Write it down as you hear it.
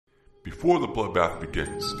Before the bloodbath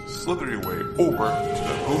begins, slither your way over to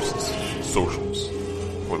the host's socials.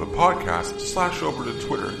 For the podcast, slash over to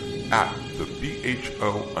Twitter at the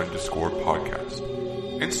BHO_podcast.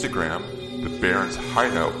 Instagram, the Barrens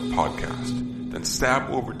Hideout Podcast. Then stab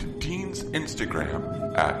over to Dean's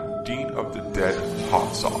Instagram at Dean of the Dead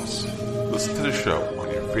Hot Sauce. Listen to the show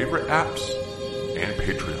on your favorite apps and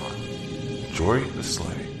Patreon. Enjoy the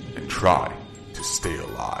sleigh and try to stay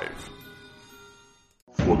alive.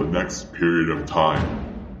 For the next period of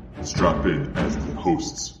time, strap in as the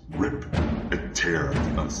hosts rip and tear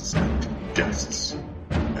at the unsuspecting guests,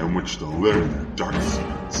 in which they'll learn their dark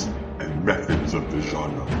secrets and methods of the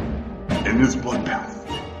genre. In this bloodbath,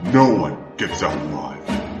 no one gets out alive.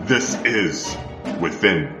 This is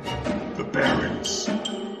Within the Barrens.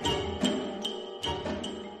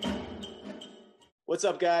 What's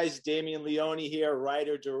up, guys? Damien Leone here,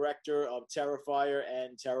 writer, director of Terrifier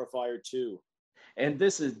and Terrifier 2. And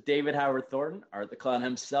this is David Howard Thornton, Art the Clown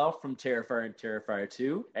himself from Terrifier and Terrifier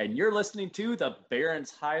 2. And you're listening to the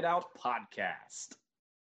Barrens Hideout Podcast.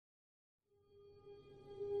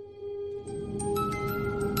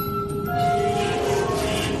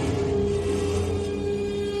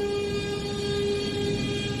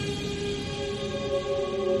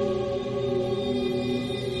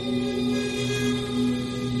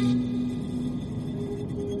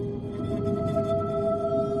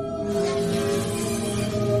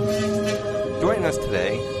 Joining us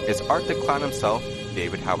today is Art the Clown himself,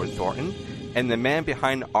 David Howard Thornton, and the man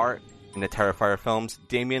behind art in the Terrifier films,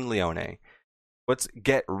 Damien Leone. Let's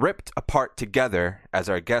get ripped apart together as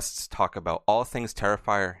our guests talk about all things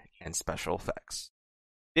Terrifier and special effects.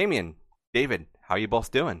 Damien, David, how you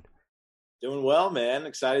both doing? Doing well, man.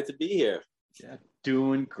 Excited to be here. Yeah,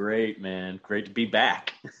 doing great, man. Great to be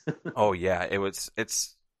back. Oh yeah, it was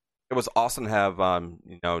awesome to have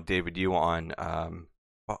David, you on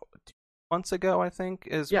 2 months ago, I think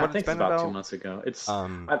is yeah, what I think it's been about about 2 months ago. It's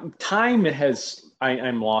time has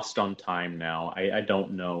I'm lost on time now. I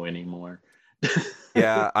don't know anymore.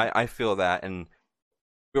 Yeah, I feel that, and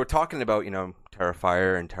we were talking about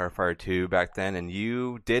Terrifier and Terrifier 2 back then, and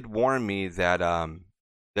you did warn me that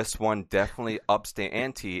this one definitely ups the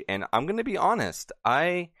ante, and I'm gonna be honest,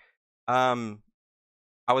 I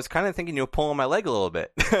was kind of thinking you were pulling my leg a little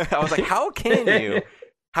bit. I was like, how can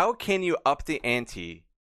you up the ante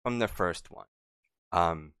from the first one?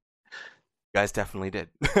 You guys definitely did.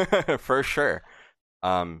 For sure.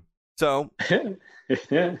 So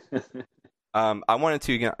I wanted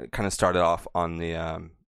to kind of start it off on the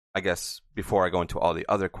I guess before I go into all the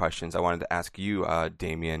other questions, I wanted to ask you,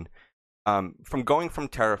 Damien, from going from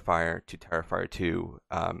Terrifier to Terrifier 2,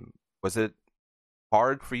 was it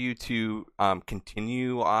hard for you to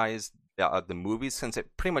continuize the movies, since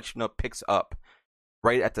it pretty much picks up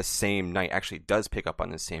right at the same night, actually does pick up on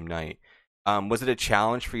the same night? Was it a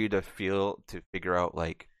challenge for you to figure out,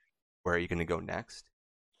 like, where are you going to go next?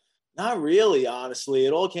 Not really, honestly.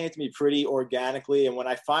 It all came to me pretty organically. And when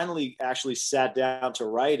I finally actually sat down to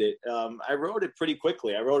write it, I wrote it pretty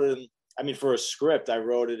quickly. I wrote it for a script, I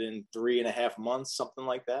wrote it in 3.5 months, something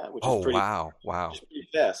like that, which is pretty, wow. pretty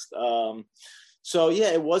fast. So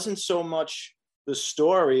yeah, it wasn't so much the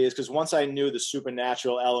story, is because once I knew the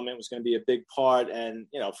supernatural element was going to be a big part, and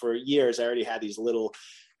for years I already had these little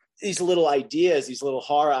ideas, these little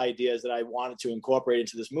horror ideas that I wanted to incorporate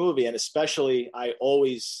into this movie. And especially,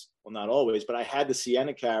 not always, but I had the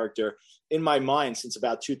Sienna character in my mind since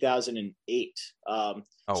about 2008. So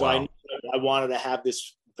wow. I knew I wanted to have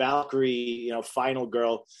this Valkyrie, final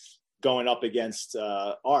girl going up against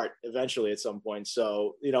Art eventually at some point.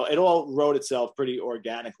 So, it all wrote itself pretty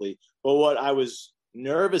organically. But what I was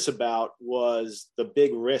nervous about was the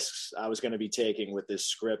big risks I was going to be taking with this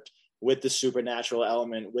script, with the supernatural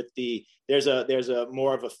element, with there's a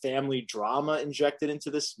more of a family drama injected into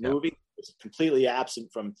this movie. Yeah. It's completely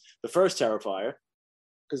absent from the first Terrifier,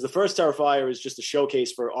 because the first Terrifier is just a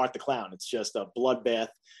showcase for Art the Clown. It's just a bloodbath,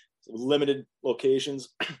 limited locations,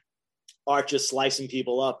 Art just slicing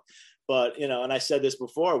people up. But, and I said this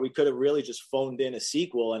before, we could have really just phoned in a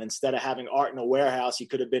sequel, and instead of having Art in a warehouse, he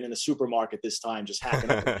could have been in a supermarket this time, just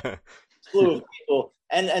hacking up a slew of people.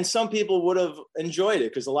 And some people would have enjoyed it,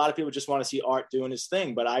 because a lot of people just want to see Art doing his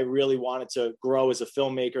thing. But I really wanted to grow as a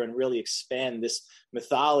filmmaker and really expand this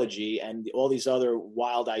mythology and all these other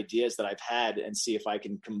wild ideas that I've had, and see if I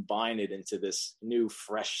can combine it into this new,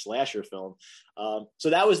 fresh slasher film. So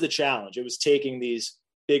that was the challenge. It was taking these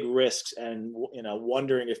big risks and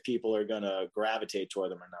wondering if people are going to gravitate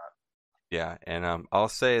toward them or not. Yeah, and I'll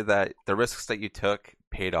say that the risks that you took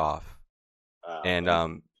paid off,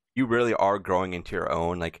 and you really are growing into your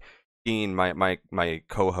own. Like, Dean, my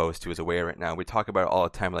co-host who is away right now, we talk about it all the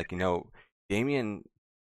time. Like, Damien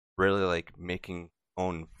really like making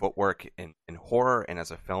own footwork in horror and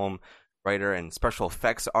as a film writer and special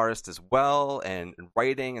effects artist as well, and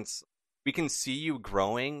writing, and we can see you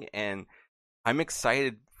growing, and I'm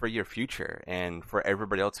excited for your future and for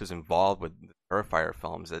everybody else who's involved with the Terrifier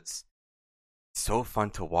films. It's so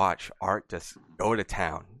fun to watch Art just go to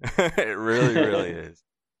town. It really, really is.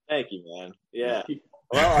 Thank you, man. Yeah.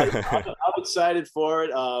 Well, I'm excited for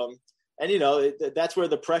it. And, that's where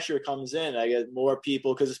the pressure comes in. I get more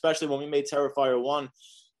people, because especially when we made Terrifier 1,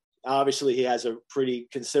 obviously he has a pretty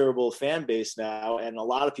considerable fan base now, and a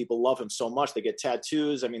lot of people love him so much. They get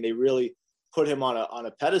tattoos. I mean, they really put him on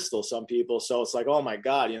a pedestal, some people. So it's like, oh my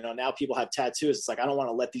God, now people have tattoos. It's like, I don't want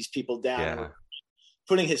to let these people down. Yeah.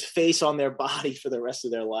 Putting his face on their body for the rest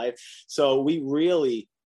of their life. So we really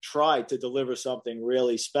tried to deliver something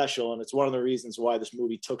really special. And it's one of the reasons why this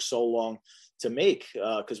movie took so long to make,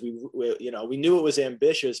 because we knew it was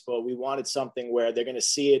ambitious, but we wanted something where they're going to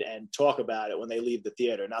see it and talk about it when they leave the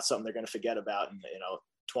theater, not something they're going to forget about in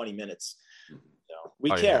 20 minutes.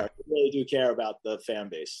 We care. We really do care about the fan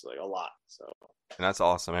base, like, a lot. So, and that's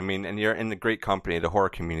awesome. I mean, and you're in the great company. The horror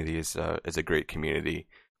community is a great community.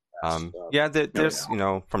 There's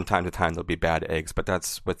from time to time there'll be bad eggs, but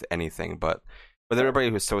that's with anything. But with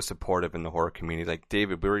everybody who's so supportive in the horror community, like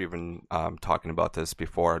David, we were even talking about this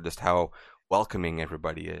before, just how welcoming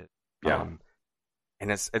everybody is. Yeah.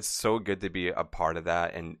 And it's so good to be a part of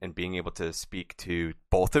that, and being able to speak to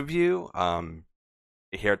both of you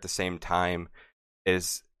here at the same time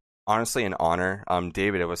is honestly an honor.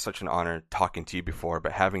 David, it was such an honor talking to you before,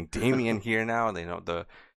 but having Damien here now, the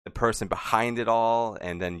person behind it all,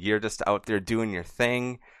 and then you're just out there doing your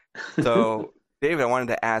thing. So, David, I wanted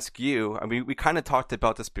to ask you, I mean, we kind of talked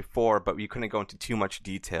about this before, but we couldn't go into too much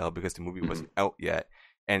detail because the movie wasn't out yet.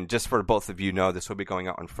 And just for both of you know, this will be going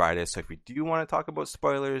out on Friday, so if you do want to talk about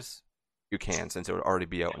spoilers, you can, since it would already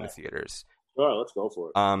be out in the theaters. Sure, let's go for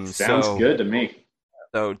it. Sounds good to me.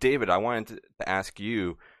 So, David, I wanted to ask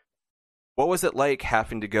you, what was it like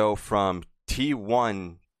having to go from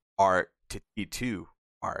T1 art to T2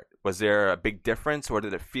 art? Was there a big difference, or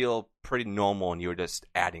did it feel pretty normal and you were just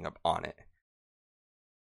adding up on it?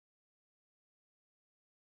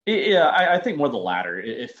 Yeah, I think more the latter.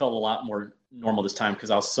 It felt a lot more normal this time because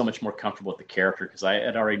I was so much more comfortable with the character, because I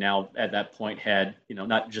had already now at that point had,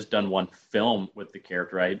 not just done one film with the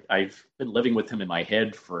character. I've been living with him in my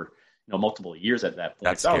head for multiple years at that point.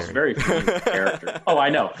 That's so I was very familiar with the character. Oh, I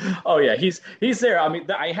know. Oh yeah, he's there. I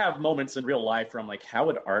mean, I have moments in real life where I'm like, how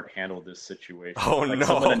would Art handle this situation? Oh, like, no.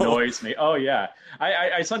 Someone annoys me. Oh yeah.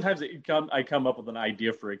 I sometimes I come up with an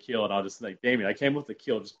idea for a kill, and I'll just like, Damien, I came up with a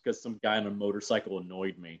kill just because some guy on a motorcycle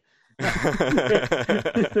annoyed me.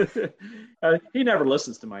 He never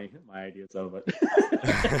listens to my ideas of it.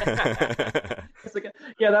 It's like,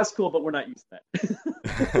 yeah, that's cool, but we're not used to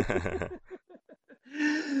that.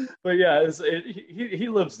 But yeah, he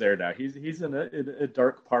lives there now. He's in a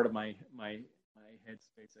dark part of my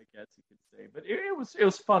headspace, I guess you could say. But it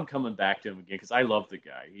was fun coming back to him again, because I love the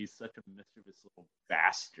guy. He's such a mischievous little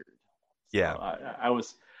bastard. So yeah, I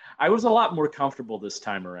was a lot more comfortable this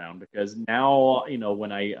time around, because now,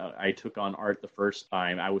 when I took on Art the first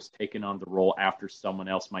time, I was taking on the role after someone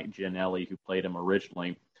else, Mike Gianelli, who played him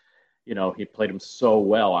originally. He played him so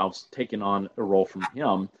well. I was taking on a role from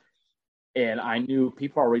him. And I knew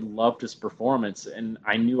people already loved his performance, and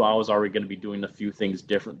I knew I was already going to be doing a few things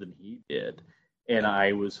different than he did. And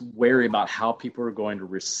I was wary about how people were going to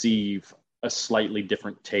receive a slightly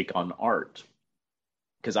different take on Art,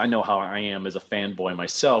 because I know how I am as a fanboy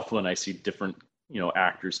myself when I see different,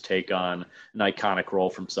 actors take on an iconic role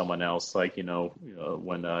from someone else. Like,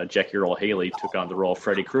 when Jackie Earle Haley took on the role of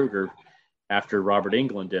Freddy Krueger after Robert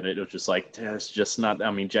Englund did it, it was just like, that's just not,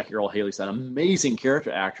 I mean, Jackie Earle Haley's an amazing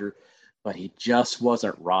character actor, but he just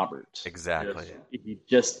wasn't Robert. Exactly. He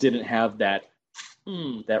just didn't have that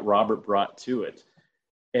that Robert brought to it.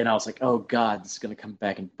 And I was like, oh God, this is going to come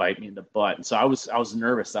back and bite me in the butt. And so I was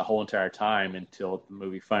nervous that whole entire time until the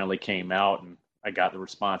movie finally came out and I got the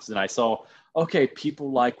response. And I saw, okay,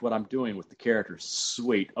 people like what I'm doing with the characters.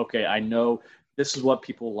 Sweet. Okay, I know this is what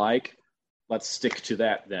people like. Let's stick to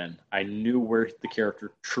that then. I knew where the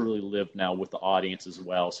character truly lived now with the audience as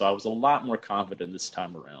well. So I was a lot more confident this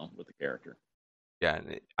time around with the character. Yeah,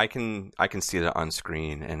 I can see that on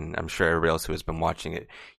screen, and I'm sure everybody else who has been watching it,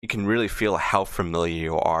 you can really feel how familiar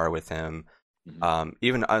you are with him. Mm-hmm.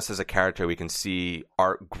 Even us as a character, we can see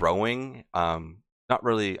Art growing. Not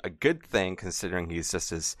really a good thing, considering he's just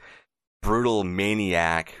this brutal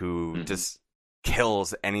maniac who just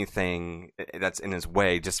kills anything that's in his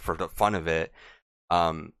way just for the fun of it.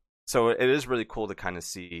 So So it is really cool to kind of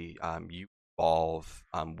see you evolve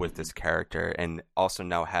with this character, and also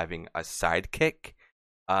now having a sidekick.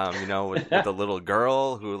 With the little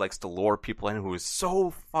girl who likes to lure people in, who is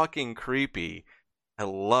so fucking creepy. I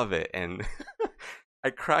love it, and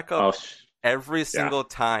I crack up every single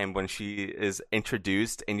time when she is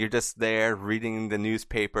introduced, and you're just there reading the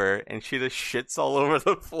newspaper, and she just shits all over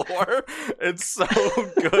the floor. It's so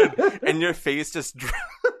good, and your face just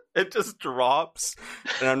it just drops,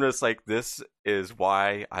 and I'm just like, this is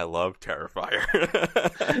why I love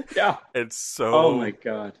Terrifier. Yeah, it's so. Oh my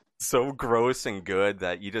god. So gross and good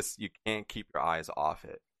that you can't keep your eyes off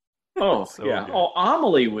it. Oh so yeah. good. Oh,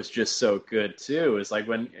 Amelie was just so good too. It's like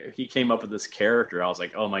when he came up with this character, I was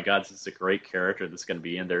like, oh my god, this is a great character that's going to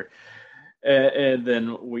be in there. And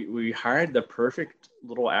then we hired the perfect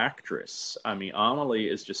little actress. I mean, Amelie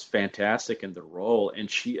is just fantastic in the role,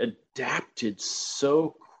 and she adapted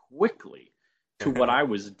so quickly to what I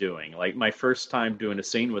was doing. Like my first time doing a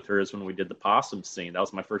scene with her is when we did the possum scene. That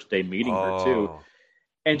was my first day meeting her too.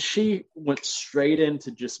 And she went straight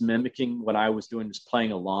into just mimicking what I was doing, just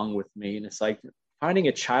playing along with me. And it's like finding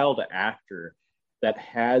a child actor that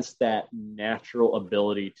has that natural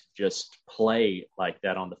ability to just play like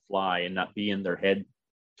that on the fly and not be in their head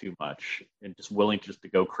too much, and just willing just to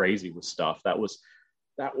go crazy with stuff. That was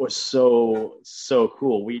so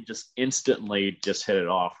cool. We just instantly just hit it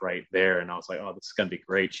off right there. And I was like, oh, this is going to be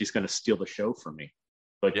great. She's going to steal the show from me.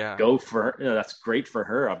 But go for her. That's great for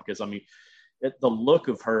her, because I mean, the look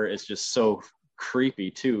of her is just so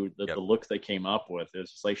creepy too. The look they came up with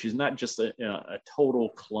is just like, she's not just a total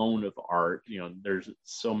clone of Art. There's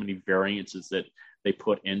so many variances that they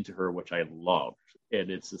put into her, which I love.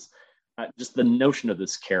 And it's just the notion of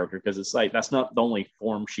this character, because it's like, that's not the only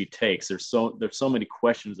form she takes. There's so many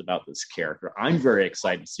questions about this character. I'm very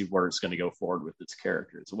excited to see where it's going to go forward with this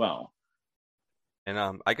character as well.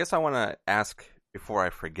 And I guess I want to ask before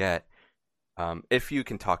I forget, if you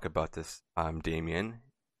can talk about this, Damien,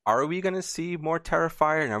 are we going to see more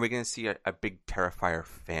Terrifier, and are we going to see a big Terrifier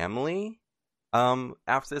family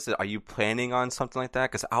after this? Are you planning on something like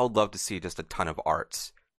that? Because I would love to see just a ton of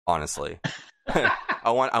arts, honestly.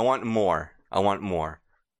 I want more. I want more.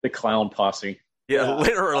 The clown posse. Yeah.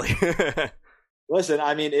 Literally. Listen,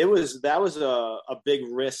 I mean, that was a big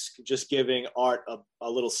risk, just giving Art a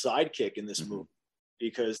little sidekick in this movie,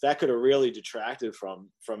 because that could have really detracted from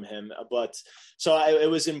him. But so it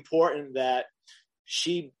was important that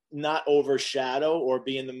she not overshadow or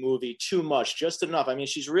be in the movie too much, just enough. I mean,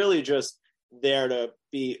 she's really just there to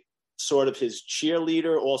be sort of his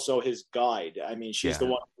cheerleader, also his guide. I mean, she's the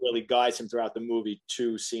one who really guides him throughout the movie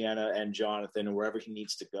to Sienna and Jonathan and wherever he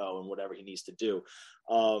needs to go and whatever he needs to do.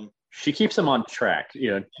 She keeps him on track.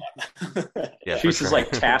 She's his like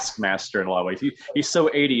taskmaster in a lot of ways. He's so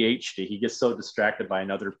ADHD. He gets so distracted by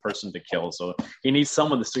another person to kill. So he needs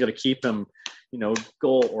someone that's going to keep him,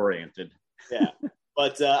 goal oriented. Yeah.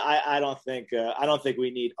 But I don't think we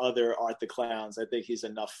need other Art the Clowns. I think he's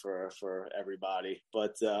enough for everybody.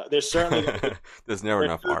 But there's certainly there's never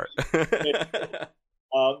enough Art.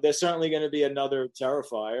 There's certainly going to be another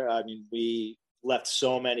Terrifier. I mean, we left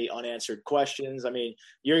so many unanswered questions. I mean,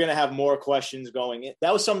 you're going to have more questions going in.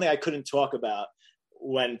 That was something I couldn't talk about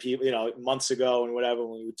when people, months ago and whatever,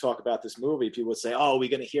 when we would talk about this movie, people would say, oh, we're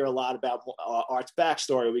going to hear a lot about Art's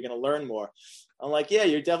backstory. We're going to learn more. I'm like, yeah,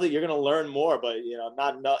 you're going to learn more, but you're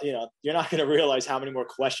not going to realize how many more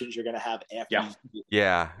questions you're going to have after.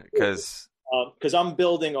 Yeah. Because I'm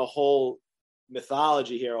building a whole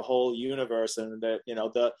mythology here, a whole universe. And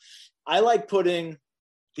I like putting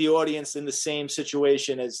the audience in the same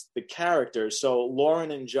situation as the characters. So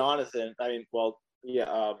Lauren and Jonathan,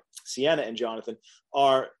 Sienna and Jonathan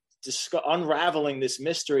are unraveling this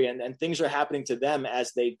mystery, and things are happening to them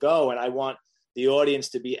as they go. And I want the audience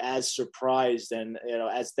to be as surprised and,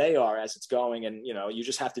 as they are, as it's going. And, you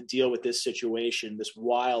just have to deal with this situation, this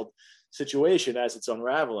wild situation as it's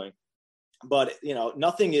unraveling. But,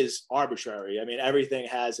 nothing is arbitrary. I mean, everything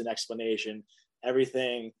has an explanation.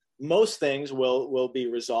 Most things will be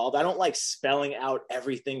resolved. I don't like spelling out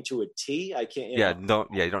everything to a T. I can't. You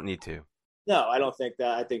don't need to. No, I don't think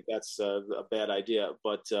that. I think that's a bad idea.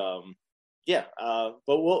 But but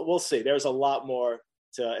we'll see. There's a lot more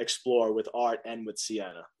to explore with Art and with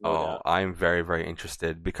Sienna. I'm very, very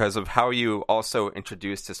interested because of how you also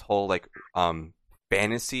introduced this whole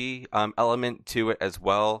fantasy element to it as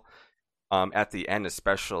well. At the end,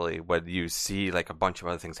 especially when you see a bunch of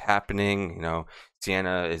other things happening,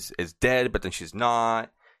 Sienna is dead, but then she's not.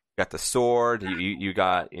 You got the sword. You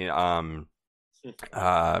got you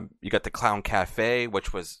got the Clown Cafe,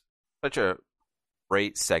 which was such a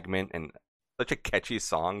great segment and such a catchy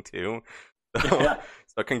song too.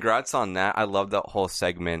 So congrats on that. I love that whole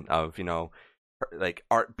segment of, like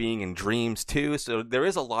art being in dreams too. So there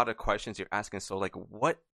is a lot of questions you're asking. So like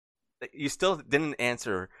what, you still didn't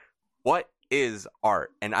answer, what is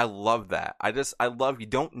art? And I love that. I love you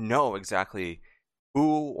don't know exactly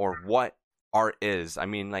who or what art is. I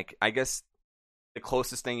mean, like, I guess the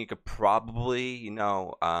closest thing you could probably, I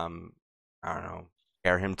don't know,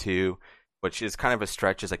 compare him to, which is kind of a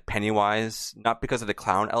stretch, is like Pennywise, not because of the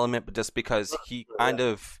clown element, but just because he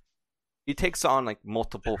he takes on like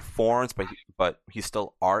multiple forms, but he's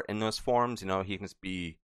still art in those forms. He can just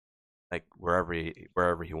be like wherever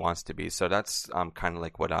he wants to be. So that's kind of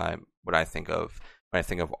like what I think of when I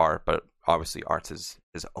think of art. But obviously, art's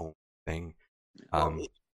his own thing.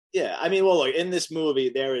 Yeah, I mean, well, look, in this movie,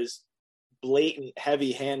 there is blatant,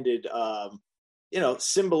 heavy-handed,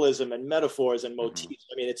 symbolism and metaphors and motifs.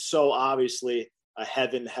 I mean, it's so obviously a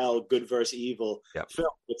heaven, hell, good versus evil film.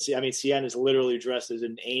 But see, I mean, Sienna's literally dressed as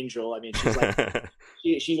an angel. I mean, she's like,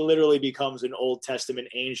 she literally becomes an Old Testament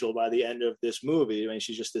angel by the end of this movie. I mean,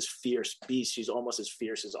 she's just this fierce beast. She's almost as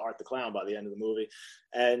fierce as Art the Clown by the end of the movie.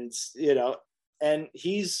 And, and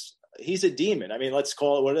he's a demon. I mean, let's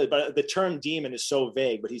call it what it is. But the term demon is so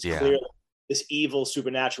vague, but he's clearly this evil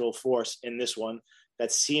supernatural force in this one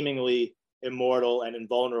that's seemingly immortal and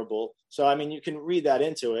invulnerable. So, I mean, you can read that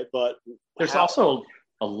into it, but there's also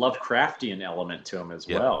a Lovecraftian element to him as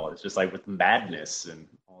well. It's just like with madness, and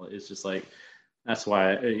it's just like, that's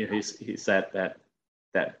why he's that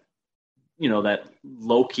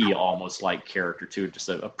Loki almost like character too, just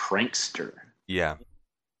a prankster. Yeah,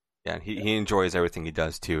 and he enjoys everything he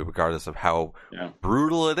does too, regardless of how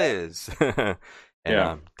brutal it is.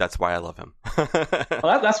 And that's why I love him.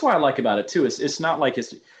 Well, that's why I like about it too. It's not like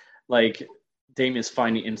it's like Damien's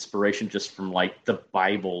finding inspiration just from like the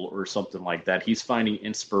Bible or something like that. He's finding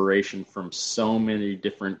inspiration from so many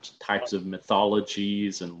different types of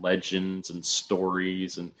mythologies and legends and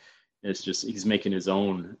stories, and it's just he's making his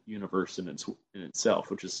own universe in itself,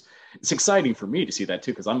 which is it's exciting for me to see that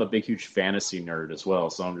too, because I'm a big huge fantasy nerd as well.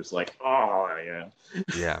 So I'm just like,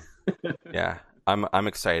 yeah. I'm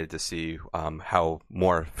excited to see how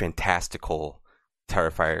more fantastical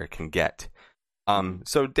Terrifier can get.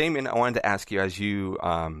 So Damien, I wanted to ask you, as you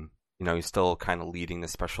you're still kind of leading the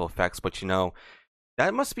special effects, but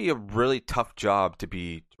that must be a really tough job to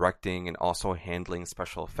be directing and also handling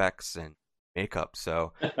special effects and makeup.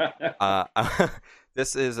 So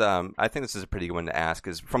this is I think this is a pretty good one to ask,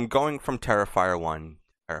 is from going from Terrifier 1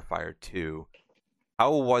 to Terrifier 2,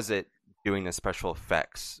 how was it doing the special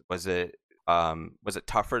effects? Was it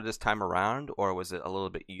tougher this time around, or was it a little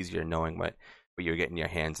bit easier knowing what you're getting your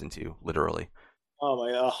hands into, literally? Oh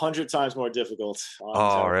my, 100 times more difficult.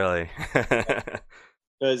 Oh, really?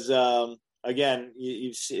 Because again,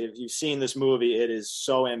 if you've seen this movie, it is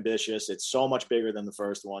so ambitious. It's so much bigger than the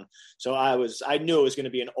first one. So I knew it was going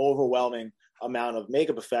to be an overwhelming amount of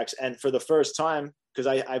makeup effects. And for the first time, because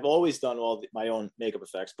I've always done my own makeup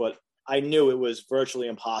effects, but I knew it was virtually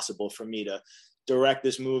impossible for me to direct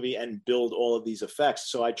this movie and build all of these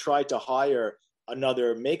effects. So I tried to hire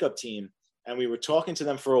another makeup team, and we were talking to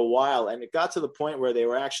them for a while, and it got to the point where we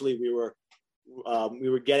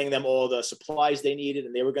were getting them all the supplies they needed,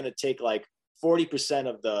 and they were going to take like 40%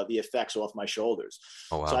 of the effects off my shoulders.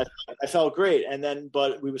 Oh, wow. So I felt great.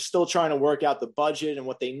 But we were still trying to work out the budget and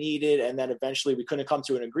what they needed. And then eventually we couldn't come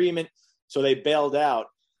to an agreement. So they bailed out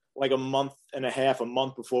like a month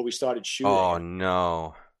before we started shooting. Oh,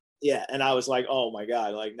 no. Yeah. And I was like, oh my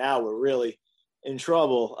God, like now we're really in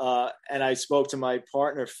trouble. And I spoke to my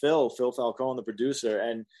partner, Phil Falcone, the producer,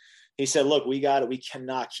 and he said, look, we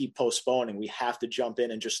cannot keep postponing. We have to jump in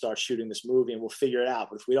and just start shooting this movie, and we'll figure it out.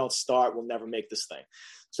 But if we don't start, we'll never make this thing.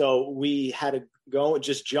 So we had to go and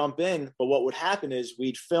just jump in. But what would happen is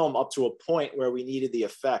we'd film up to a point where we needed the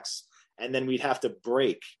effects, and then we'd have to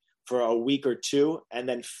break for a week or two. And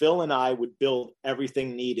then Phil and I would build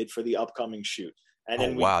everything needed for the upcoming shoot. And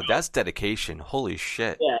then wow, that's dedication. Holy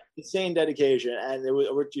shit. Yeah, insane dedication. And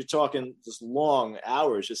you're talking just long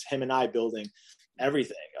hours, just him and I building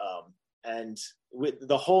everything. And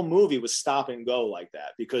the whole movie was stop and go like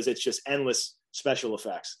that, because it's just endless special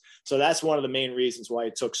effects. So that's one of the main reasons why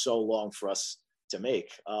it took so long for us to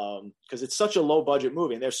make, because it's such a low budget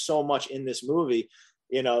movie, and there's so much in this movie.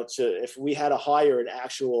 If we had to hire an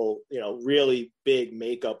actual, really big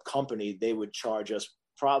makeup company, they would charge us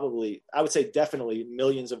probably, I would say definitely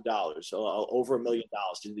millions of dollars, so over $1 million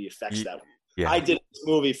to do the effects that I did this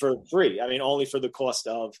movie for free. I mean, only for the cost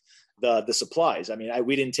of the supplies. I mean,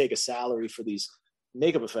 we didn't take a salary for these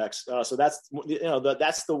makeup effects. So that's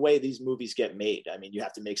the way these movies get made. I mean, you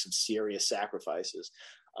have to make some serious sacrifices.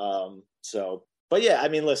 So But yeah, I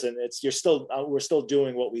mean, listen, we're still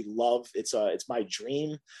doing what we love. It's my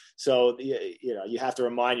dream. So, you have to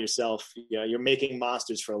remind yourself, you're making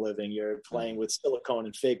monsters for a living. You're playing with silicone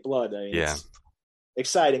and fake blood. I mean, it's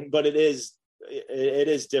exciting, but it is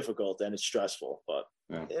difficult and it's stressful. But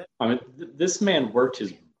yeah. I mean, this man worked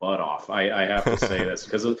his butt off. I have to say this,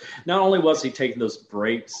 because not only was he taking those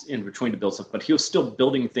breaks in between to build stuff, but he was still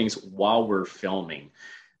building things while we're filming.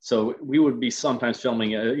 So we would be sometimes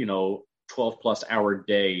filming a 12 plus hour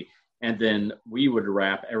day, and then we would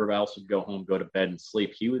wrap. Everybody else would go home, go to bed, and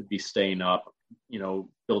sleep. He would be staying up,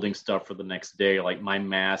 building stuff for the next day, like my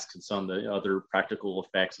masks and some of the other practical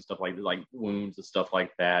effects and stuff like wounds and stuff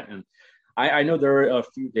like that. And I know there were a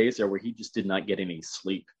few days there where he just did not get any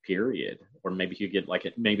sleep, period. Or maybe he'd get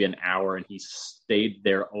maybe an hour, and he stayed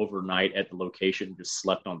there overnight at the location and just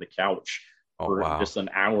slept on the couch for just an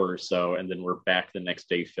hour or so. And then we're back the next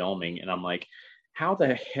day filming. And I'm like, how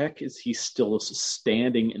the heck is he still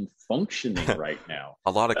standing and functioning right now?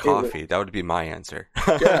 A lot of coffee. That would be my answer.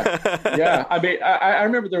 Yeah. I mean, I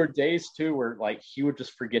remember there were days too where he would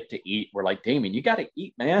just forget to eat. We're like, Damien, you got to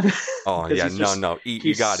eat, man. Oh yeah, no, eat.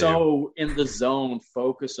 He's you got to. So in the zone,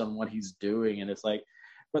 focused on what he's doing, and it's like.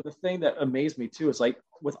 But the thing that amazed me too is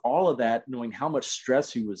with all of that, knowing how much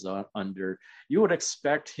stress he was under, you would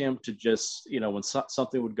expect him to just, when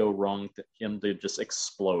something would go wrong, him to just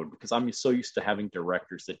explode. Because I'm so used to having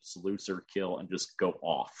directors that just lose their kill and just go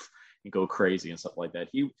off and go crazy and stuff like that.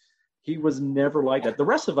 He was never like that. The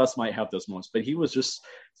rest of us might have those moments, but he was just,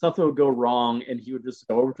 something would go wrong and he would just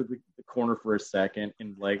go over to the corner for a second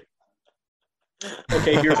and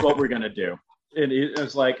okay, here's what we're going to do. And it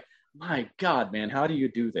was like, my God, man, how do you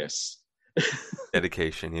do this?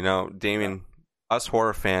 Dedication. Damien, us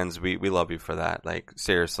horror fans, we love you for that.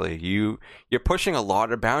 Seriously, you're pushing a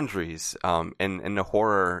lot of boundaries in the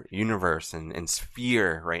horror universe and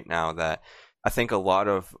sphere right now that I think a lot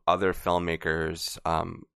of other filmmakers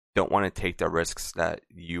don't want to take the risks that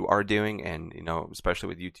you are doing, and especially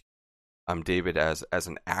with you, David, as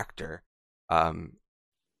an actor,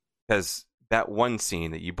 because that one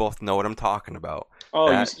scene that you both know what I'm talking about.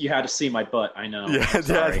 Oh, you had to see my butt. I know. Yeah,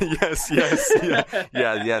 yes.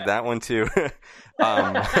 Yeah, that one too.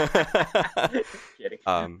 Kidding.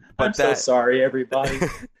 But so sorry, everybody.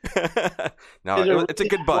 No, it's a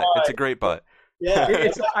good butt. It's a great butt. Yeah,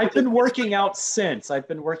 I've been working out since. So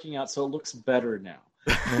it looks better now.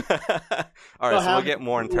 All right, so we'll get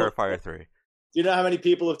more in Terrifier 3. Do you know how many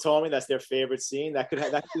people have told me that's their favorite scene? That could be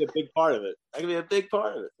a big part of it. That could be a big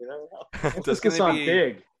part of it. This gets on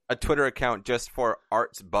big. A Twitter account just for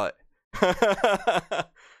Art's butt.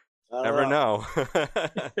 Never know.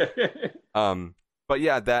 But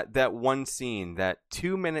yeah, that one scene, that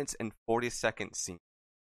 2 minutes and 40-second scene,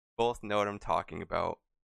 both know what I'm talking about.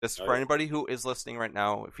 Just for anybody who is listening right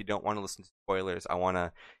now, if you don't want to listen to spoilers, I want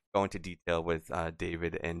to go into detail with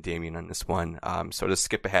David and Damien on this one. So just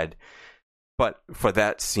skip ahead. But for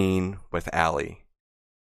that scene with Allie,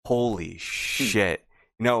 holy shit.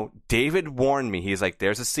 David warned me. He's like,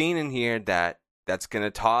 there's a scene in here that's going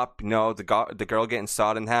to top, the girl getting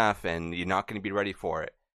sawed in half, and you're not going to be ready for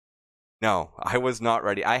it. No, I was not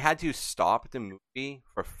ready. I had to stop the movie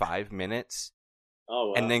for 5 minutes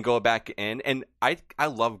and then go back in. And I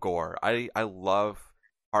love gore. I love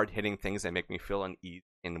hard-hitting things that make me feel uneasy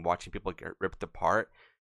and watching people get ripped apart.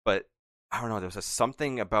 But I don't know, there was just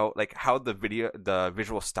something about how the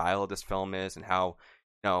visual style of this film is, and how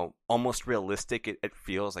almost realistic it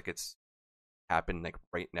feels like it's happened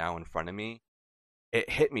right now in front of me. It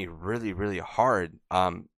hit me really, really hard.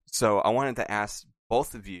 So I wanted to ask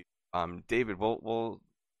both of you, David. I'll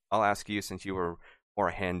ask you, since you were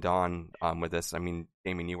more hand-on with this. I mean,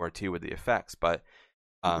 Damien, you were too with the effects, but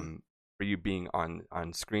for you being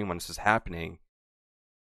on screen when this was happening,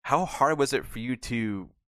 how hard was it for you to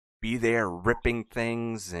be there ripping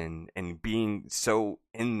things and being so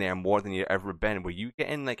in there more than you've ever been? Were you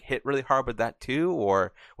getting hit really hard with that too,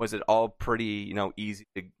 or was it all pretty easy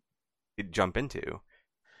to jump into?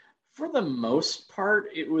 For the most part,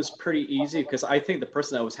 it was pretty easy, because I think the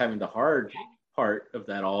person that was having the hard part of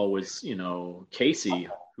that all was Casey,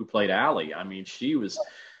 who played Allie. I mean, she's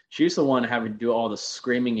the one having to do all the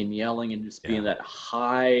screaming and yelling and just being that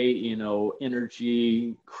high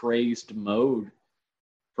energy crazed mode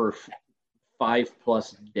for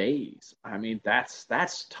 5+ days. I mean, that's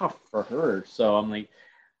tough for her. So I'm like,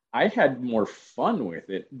 I had more fun with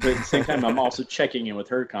it, but at the same time, I'm also checking in with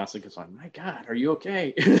her constantly, because I'm, my God, are you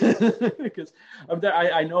okay? Because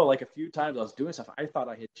I know a few times I was doing stuff, I thought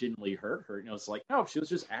I had genuinely hurt her. It's like, no, she was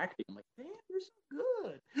just acting. I'm like, damn, you're so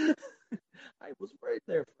good. I was right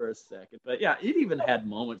there for a second. But yeah, it even had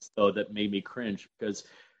moments though that made me cringe, because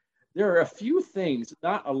there are a few things,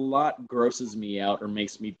 not a lot grosses me out or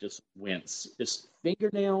makes me just wince. Just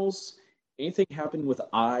fingernails, anything happening with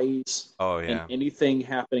eyes, Oh and yeah. anything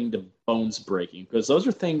happening to bones breaking. Because those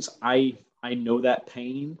are things I know that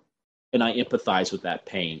pain and I empathize with that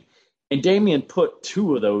pain. And Damien put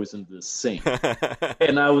two of those into the sink.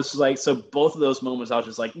 And I was like, so both of those moments, I was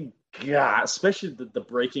just like, God, especially the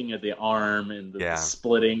breaking of the arm and the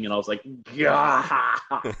splitting. And I was like, God.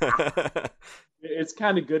 It's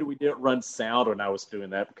kind of good we didn't run sound when I was doing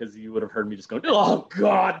that because you would have heard me just going, oh,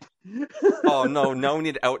 God. Oh, no, we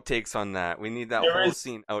need outtakes on that. We need that whole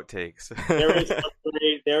scene outtakes.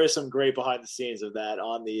 There is some great behind the scenes of that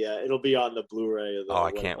on the, it'll be on the Blu-ray.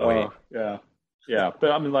 I can't wait. Yeah. Yeah,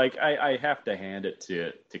 but I mean, like, I have to hand it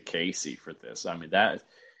to Casey for this. I mean, that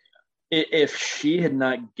if she had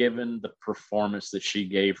not given the performance that she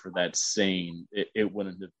gave for that scene, it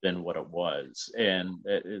wouldn't have been what it was. And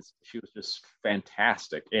she was just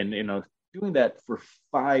fantastic. And, doing that for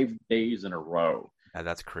 5 days in a row. Yeah,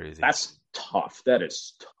 that's crazy. That's tough. That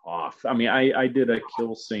is tough. I mean, I did a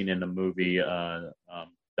kill scene in the movie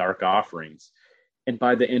Dark Offerings. And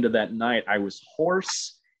by the end of that night, I was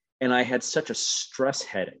hoarse. And I had such a stress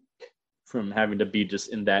headache from having to be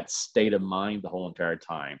just in that state of mind the whole entire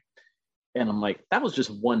time. And I'm like, that was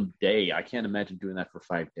just one day. I can't imagine doing that for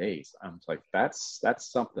 5 days. I'm like, that's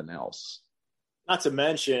something else. Not to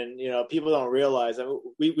mention, people don't realize. I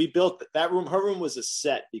mean, we built that room. Her room was a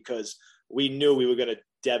set because we knew we were going to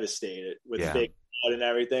devastate it with big blood and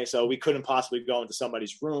everything. So we couldn't possibly go into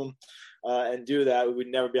somebody's room and do that. We would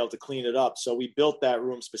never be able to clean it up. So we built that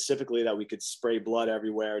room specifically that we could spray blood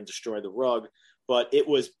everywhere and destroy the rug. But it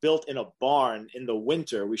was built in a barn in the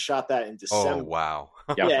winter. We shot that in December. Oh, wow.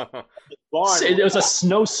 Yeah. Barn, it was a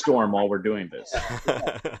snowstorm while we're doing this.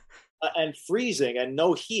 And freezing and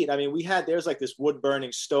no heat. I mean, there's like this wood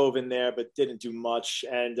burning stove in there, but didn't do much.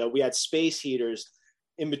 And we had space heaters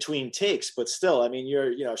in between takes, but still, I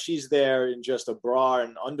mean, she's there in just a bra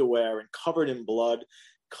and underwear and covered in blood,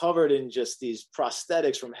 covered in just these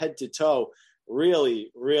prosthetics from head to toe.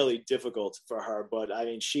 Really, really difficult for her. But I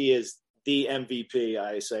mean, she is the MVP,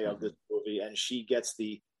 I say, of this movie. And she gets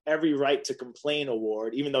the every right to complain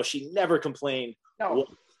award, even though she never complained. No.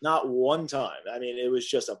 Not one time. I mean, it was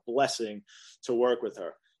just a blessing to work with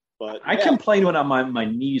her. But I complain when I'm on my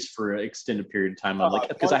knees for an extended period of time. I'm like,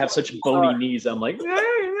 because I have such bony knees. I'm like,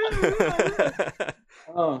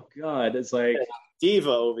 oh God, it's like diva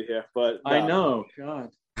over here. But no. I know, God.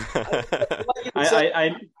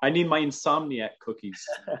 I need my insomniac cookies.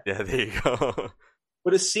 Yeah, there you go.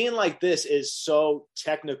 But a scene like this is so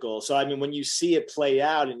technical. So I mean, when you see it play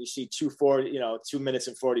out and you see 2 minutes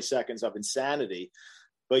and 40 seconds of insanity,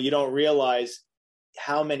 but you don't realize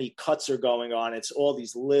how many cuts are going on. It's all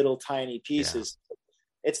these little tiny pieces. Yeah.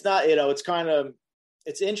 It's not,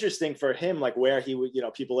 it's interesting for him, like where he would,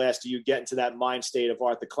 people ask, do you get into that mind state of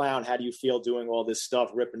Art the Clown? How do you feel doing all this stuff,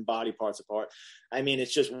 ripping body parts apart? I mean,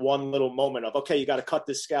 it's just one little moment of, okay, you got to cut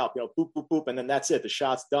this scalp, boop, boop, boop. And then that's it. The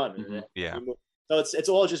shot's done. Mm-hmm. Yeah. So it's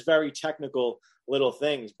all just very technical little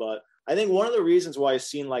things. But I think one of the reasons why a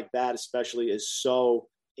scene like that especially is so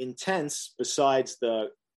intense, besides the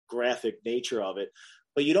graphic nature of it,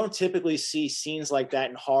 but you don't typically see scenes like that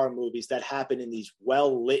in horror movies that happen in these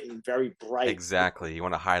well-lit and very bright. Exactly. You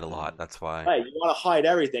want to hide a lot. That's why. Right. You want to hide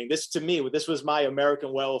everything. This was my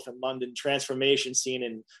American Werewolf in London transformation scene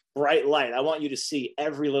in bright light. I want you to see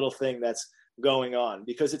every little thing that's going on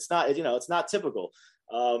because it's not typical.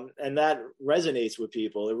 And that resonates with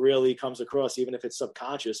people. It really comes across, even if it's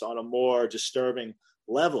subconscious, on a more disturbing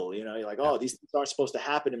level. You're like, oh, these things aren't supposed to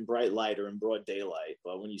happen in bright light or in broad daylight.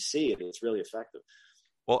 But when you see it, it's really effective.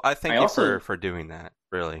 Well, I thank you for doing that,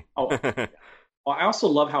 really. Well, I also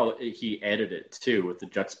love how he edited it, too, with the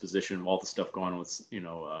juxtaposition of all the stuff going on with,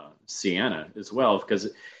 Sienna as well, because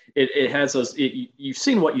it has us, you've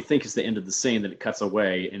seen what you think is the end of the scene, then it cuts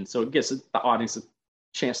away, and so it gives the audience a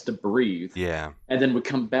chance to breathe. Yeah. And then we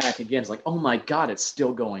come back again, it's like, oh my God, it's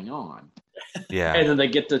still going on. Yeah. And then they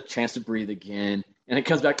get the chance to breathe again, and it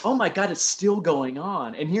comes back, oh my God, it's still going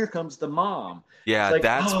on, and here comes the mom. Yeah, like,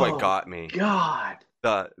 that's what got me. God.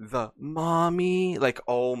 The mommy, like,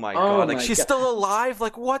 oh my God, like she's still alive.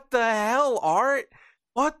 Like, what the hell, Art?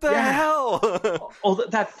 What the hell? Oh,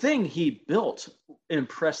 that thing he built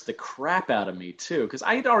impressed the crap out of me too, because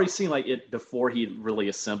I had already seen like it before he really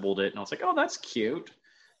assembled it, and I was like, oh, that's cute,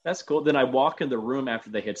 that's cool. Then I walk in the room after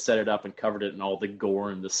they had set it up and covered it in all the gore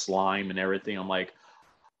and the slime and everything. I'm like,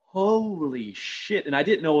 holy shit! And I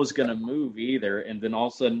didn't know it was gonna move either. And then all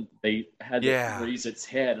of a sudden they had to raise its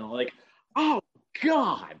head, and I'm like, oh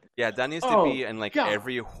God. Yeah, that needs to be in like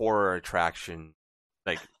every horror attraction,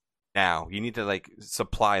 like now. You need to like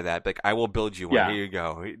supply that. Like, I will build you one. Yeah. Here you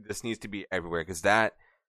go. This needs to be everywhere because that,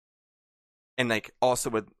 and like also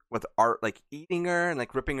with Art like eating her and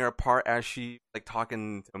like ripping her apart as she like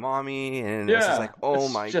talking to mommy, and it's just like, oh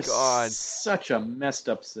it's my just god, such a messed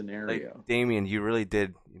up like scenario. Damien, you really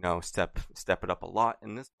did step it up a lot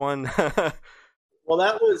in this one. Well,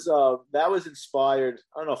 that was inspired.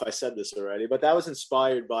 I don't know if I said this already, but that was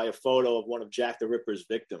inspired by a photo of one of Jack the Ripper's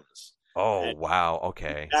victims. Oh And wow,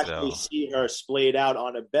 okay, you actually see her splayed out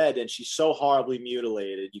on a bed, and she's so horribly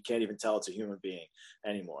mutilated you can't even tell it's a human being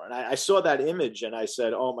anymore. And I saw that image and I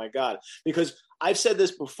said, oh my god, because I've said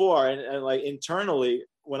this before, and like internally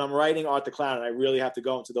when I'm writing Art the Clown, and I really have to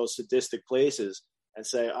go into those sadistic places and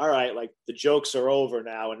say, all right, like the jokes are over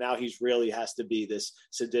now, and now he's really has to be this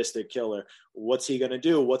sadistic killer. What's he going to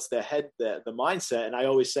do? What's the mindset? And I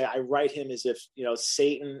always say I write him as if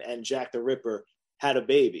Satan and Jack the Ripper had a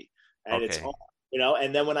baby, and okay. it's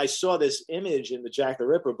And then when I saw this image in the Jack the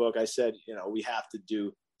Ripper book, I said, we have to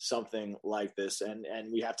do something like this, and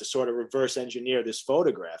we have to sort of reverse engineer this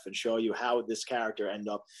photograph and show you how this character ended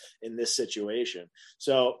up in this situation.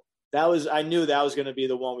 So I knew that was going to be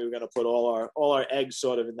the one we were going to put all our eggs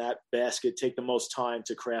sort of in that basket, take the most time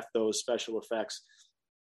to craft those special effects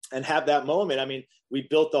and have that moment. I mean, we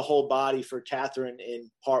built the whole body for Catherine in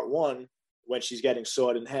part 1 when she's getting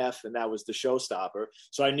sawed in half, and that was the showstopper.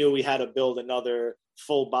 So I knew we had to build another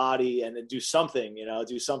full body and then do something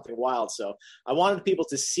wild. So I wanted people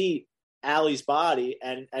to see Allie's body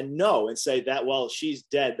and know and say that, well, she's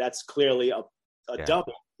dead. That's clearly a dummy.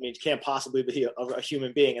 I mean, it can't possibly be a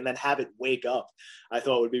human being, and then have it wake up. I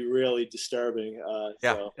thought would be really disturbing.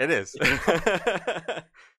 It is.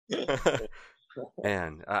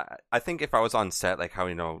 Man, I think if I was on set, like how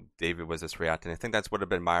David was just reacting, I think that's would have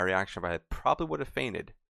been my reaction, but I probably would have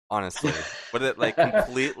fainted. Honestly, would it like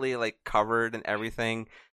completely like covered and everything?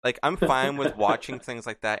 Like, I'm fine with watching things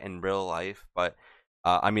like that in real life, but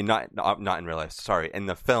I mean, not in real life. Sorry, in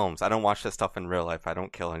the films. I don't watch this stuff in real life. I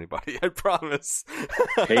don't kill anybody. I promise.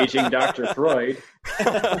 Paging Dr. Freud.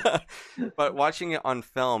 But watching it on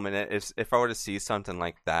film, and if I were to see something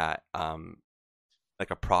like that, like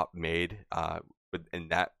a prop made in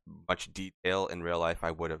that much detail in real life,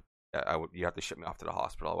 I would. You have to ship me off to the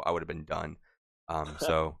hospital. I would have been done.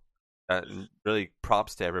 So really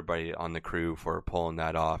props to everybody on the crew for pulling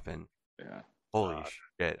that off. And holy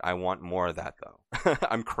shit, I want more of that though.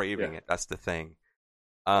 I'm craving it. That's the thing.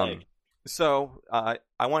 So I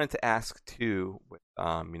wanted to ask too, with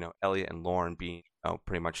Elliot and Lauren being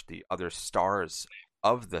pretty much the other stars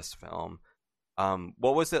of this film.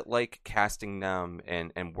 What was it like casting them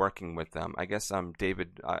and working with them? I guess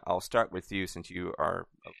David, I'll start with you since you are.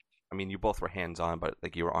 I mean, you both were hands on, but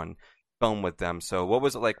like you were on film with them. So what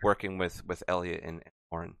was it like working with Elliot and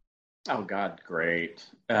Lauren? Oh God, great.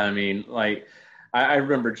 I mean, like I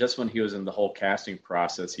remember just when he was in the whole casting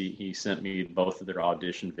process, he sent me both of their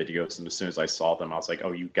audition videos, and as soon as I saw them, I was like,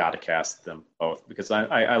 oh, you got to cast them both, because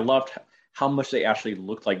I loved how much they actually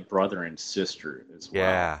looked like brother and sister as well.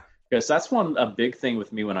 Yeah. Because that's a big thing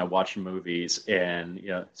with me when I watch movies, and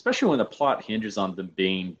especially when the plot hinges on them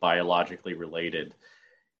being biologically related,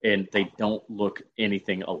 and they don't look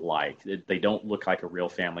anything alike. They don't look like a real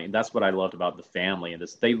family, and that's what I loved about the family. And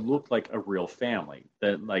they look like a real family.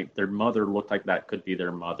 That like their mother looked like that could be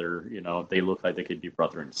their mother. They look like they could be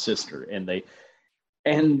brother and sister, and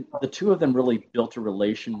the two of them really built a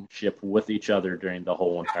relationship with each other during the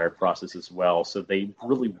whole entire process as well. So they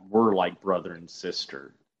really were like brother and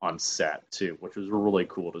sister on set too, which was really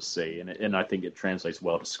cool to see, and I think it translates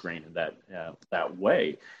well to screen in that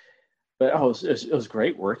way. But it was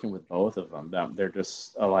great working with both of them. They're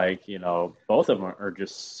just both of them are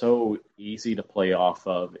just so easy to play off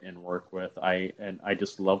of and work with. I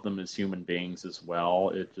just love them as human beings as well.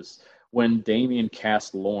 It just, when Damien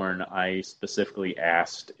cast Lauren, I specifically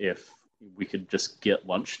asked if we could just get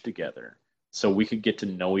lunch together so we could get to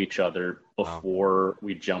know each other before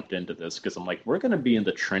we jumped into this, because I'm like, we're going to be in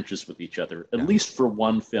the trenches with each other at least for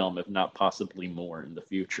one film, if not possibly more in the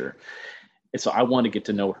future. And so I want to get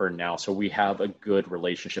to know her now, so we have a good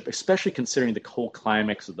relationship, especially considering the whole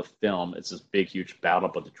climax of the film. It's this big, huge battle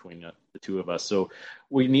between the two of us. So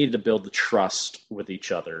we needed to build the trust with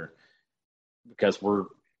each other, because we're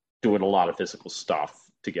doing a lot of physical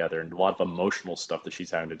stuff together and a lot of emotional stuff that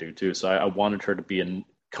she's having to do too. So I wanted her to be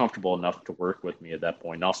comfortable enough to work with me at that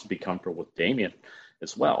point, and also be comfortable with Damien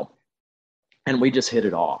as well. And we just hit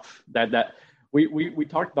it off. We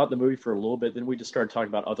talked about the movie for a little bit, then we just started talking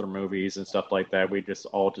about other movies and stuff like that. We just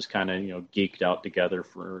all just kind of geeked out together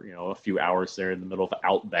for a few hours there in the middle of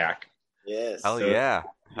Outback. Yes. Hell yeah.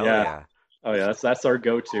 Oh yeah, that's our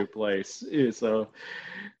go-to place. It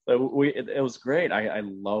was great. I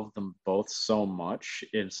love them both so much.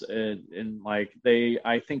 It's and like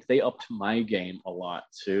I think they upped my game a lot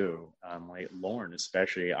too. Like Lauren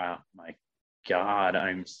especially. My God,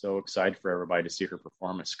 I'm so excited for everybody to see her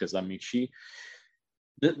performance because I mean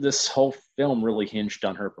this whole film really hinged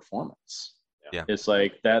on her performance. Yeah. It's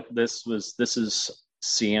like that. This is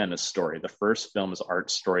Sienna's story. The first film is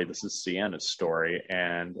Art's story. This is Sienna's story,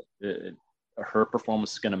 and her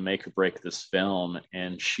performance is going to make or break this film,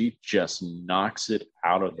 and she just knocks it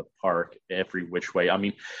out of the park every which way. I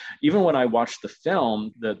mean, even when I watched the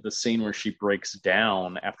film, the scene where she breaks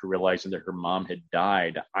down after realizing that her mom had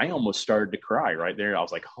died, I almost started to cry right there. I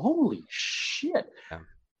was like, holy shit. Yeah.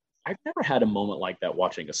 I've never had a moment like that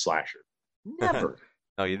watching a slasher. Never.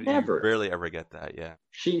 No, you rarely ever get that. Yeah.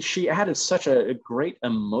 She added such a great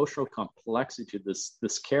emotional complexity to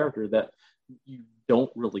this character that you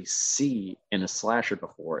don't really see in a slasher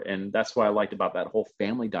before, and that's what I liked about that whole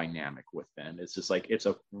family dynamic with them. It's just like it's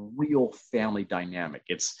a real family dynamic.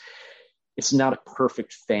 It's not a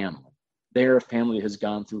perfect family. Their family has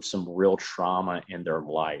gone through some real trauma in their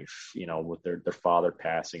life, you know, with their father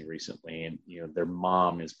passing recently. And, you know, their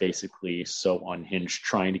mom is basically so unhinged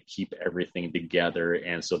trying to keep everything together.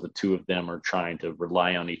 And so the two of them are trying to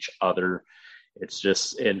rely on each other. It's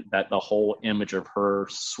just that the whole image of her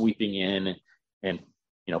sweeping in and,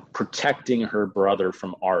 you know, protecting her brother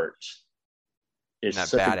from Art is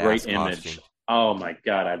such a great image. Costume. Oh my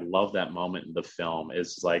God. I love that moment in the film.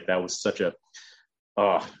 It's like, that was such a,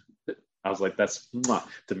 I was like, that's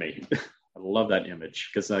to me. I love that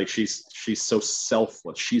image because like she's so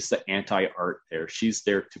selfless. She's the anti-Art there. She's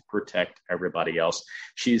there to protect everybody else.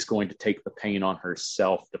 She's going to take the pain on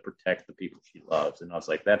herself to protect the people she loves. And I was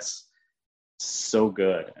like, that's so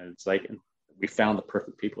good. And it's like we found the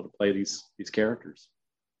perfect people to play these characters.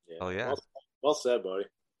 Yeah. Oh yeah. Well said, buddy.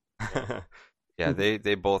 Yeah,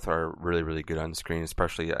 they both are really, really good on screen,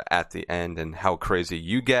 especially at the end and how crazy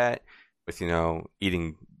you get with, you know,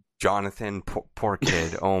 eating Jonathan, poor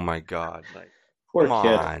kid. Oh my God!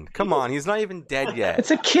 Like, come on! He's not even dead yet.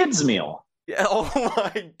 It's a kid's meal. Yeah. Oh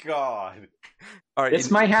my God! All right,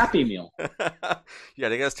 it's my Happy Meal. Yeah,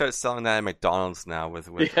 they gotta start selling that at McDonald's now with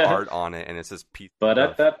art on it, and it's just pizza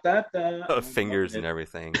of fingers and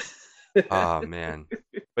everything. Oh man!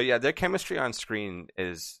 But yeah, their chemistry on screen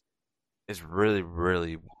is really,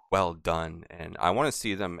 really well done, and I want to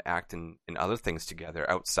see them act in other things together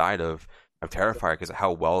outside of Terrifier because of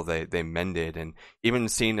how well they mended, and even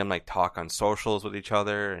seeing them like talk on socials with each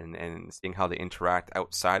other and seeing how they interact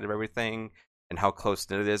outside of everything and how close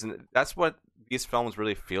knit it is. And that's what these films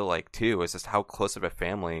really feel like too, is just how close of a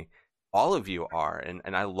family all of you are.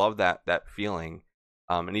 And I love that feeling.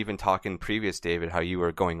 And even talking previous, David, how you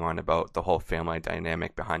were going on about the whole family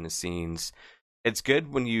dynamic behind the scenes. It's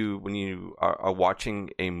good when you are watching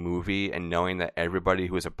a movie and knowing that everybody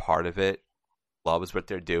who is a part of it loves what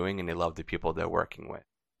they're doing and they love the people they're working with.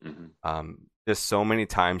 Mm-hmm. There's so many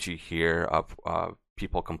times you hear of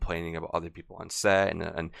people complaining about other people on set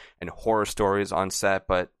and horror stories on set,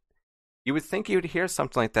 but you would think you would hear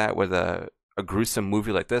something like that with a gruesome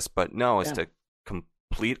movie like this, but no, it's the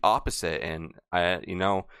complete opposite. And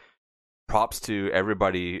props to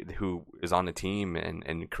everybody who is on the team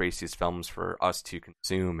and creates these films for us to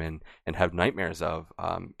consume and have nightmares of,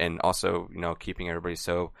 and also, you know, keeping everybody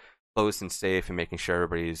so close and safe and making sure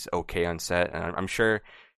everybody's okay on set. And I'm sure,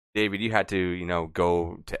 David, you had to, you know,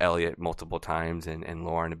 go to Elliot multiple times and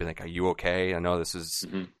Lauren and be like, are you okay? I know this is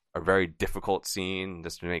a very difficult scene,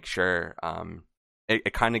 just to make sure.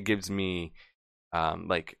 It kind of gives me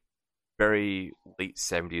like very late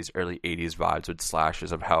 70s, early 80s vibes with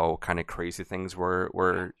slashes of how kind of crazy things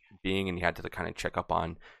were being, and you had to kind of check up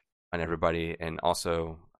on everybody. And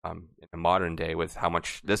also in the modern day, with how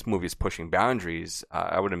much this movie is pushing boundaries,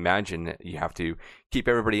 I would imagine that you have to keep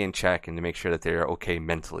everybody in check and to make sure that they're okay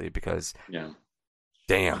mentally, because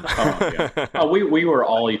damn. We were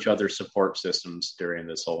all each other's support systems during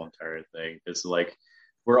this whole entire thing. It's like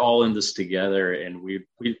we're all in this together, and we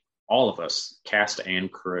all of us, cast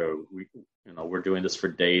and crew, we're doing this for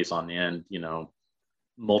days on end,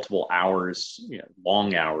 multiple hours,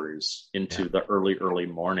 long hours into the early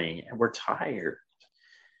morning, and we're tired.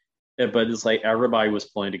 But it's like everybody was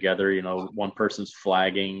pulling together. One person's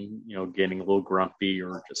flagging, getting a little grumpy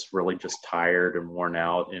or just tired and worn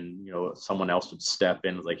out, and someone else would step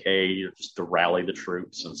in like, hey, just to rally the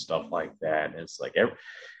troops and stuff like that. And it's like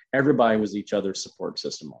everybody was each other's support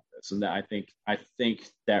system on this, and I think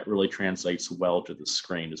that really translates well to the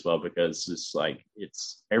screen as well, because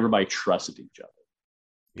it's everybody trusted each other.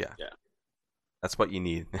 Yeah, that's what you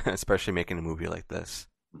need, especially making a movie like this.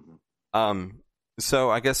 Mm-hmm.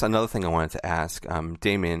 So I guess another thing I wanted to ask,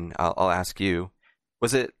 Damien, I'll ask you,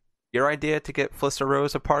 was it your idea to get Felissa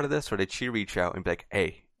Rose a part of this, or did she reach out and be like,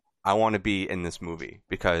 hey, I want to be in this movie?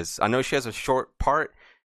 Because I know she has a short part,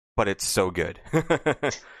 but it's so good.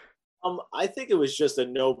 I think it was just a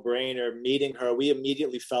no-brainer meeting her. We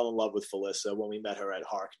immediately fell in love with Felissa when we met her at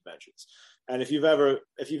horror conventions. And if you've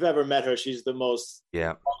ever met her, she's the most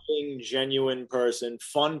loving, genuine person,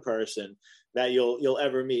 fun person that you'll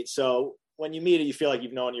ever meet. So when you meet her, you feel like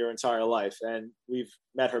you've known her your entire life. And we've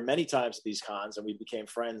met her many times at these cons, and we became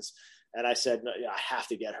friends. And I said, no, I have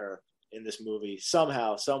to get her in this movie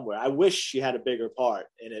somehow, somewhere. I wish she had a bigger part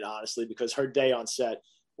in it, honestly, because her day on set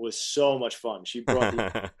was so much fun. She brought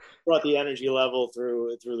the energy level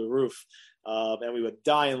through the roof, and we would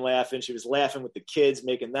die and laughing. She was laughing with the kids,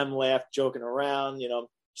 making them laugh, joking around,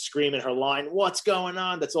 screaming her line, "What's going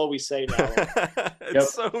on?" That's all we say now.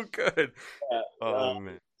 It's so good. Yeah,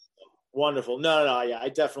 man. Wonderful. No, yeah, I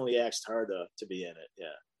definitely asked her to be in it. Yeah,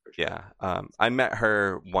 for sure. Yeah. I met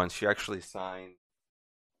her once. She actually signed.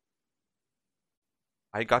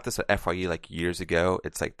 I got this at FYE like years ago.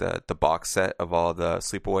 It's like the box set of all the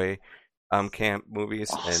sleepaway camp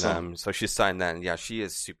movies. Awesome. And so she signed that, and yeah, she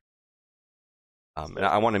is super. And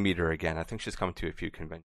I want to meet her again. I think she's coming to a few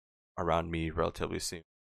conventions around me relatively soon.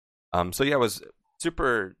 So yeah, it was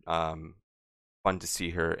super fun to see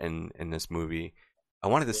her in this movie. I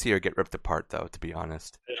wanted to see her get ripped apart, though, to be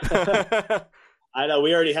honest. I know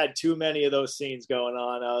we already had too many of those scenes going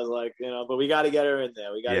on. I was like, but we got to get her in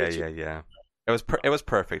there. We got to yeah. It was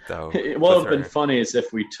perfect, though. What would have been funny is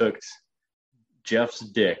if we took Jeff's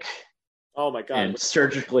dick, oh my god, and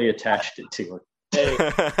surgically attached it to her. Hey.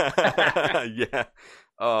 Yeah.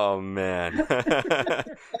 Oh man.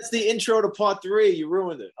 That's the intro to part 3. You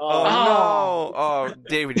ruined it. Oh no. Oh,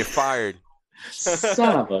 David, you're fired.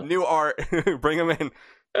 Son of a new art. Bring him in.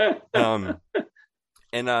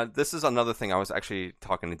 And this is another thing. I was actually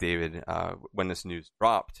talking to David when this news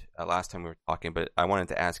dropped last time we were talking, but I wanted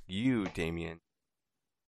to ask you, Damien,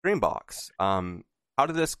 Screambox. How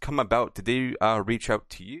did this come about? Did they reach out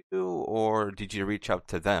to you, or did you reach out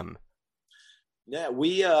to them? Yeah,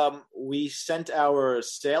 we sent our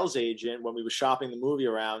sales agent when we were shopping the movie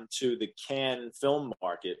around to the Cannes film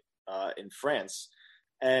market in France,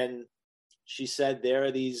 and she said there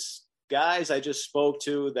are these guys I just spoke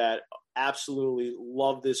to that absolutely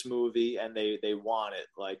love this movie, and they want it,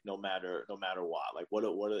 like no matter what, like what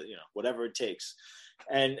whatever it takes.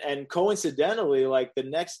 And coincidentally, like the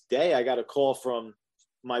next day, I got a call from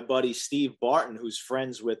my buddy Steve Barton, who's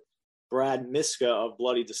friends with Brad Miska of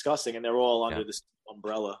Bloody Disgusting, and they're all under this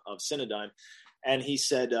umbrella of Cinedigm. And he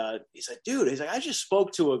said, he's like, dude, he's like, I just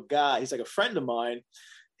spoke to a guy. He's like a friend of mine.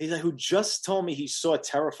 He's like, who just told me he saw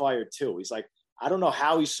Terrifier 2. He's like, I don't know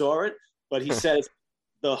how he saw it, but he says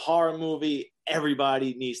the horror movie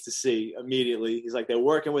everybody needs to see immediately. He's like, they're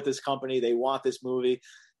working with this company. They want this movie.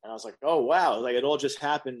 And I was like, oh, wow. Like it all just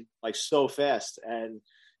happened like so fast. And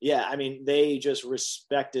yeah, I mean, they just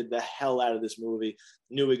respected the hell out of this movie,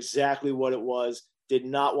 knew exactly what it was, did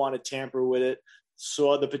not want to tamper with it,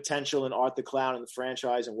 saw the potential in Art the Clown and the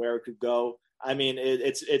franchise and where it could go. I mean,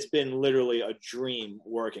 it's been literally a dream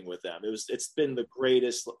working with them. It's been the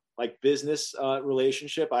greatest like business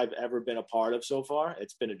relationship I've ever been a part of so far.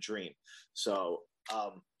 It's been a dream. So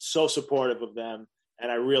so supportive of them,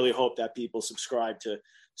 and I really hope that people subscribe to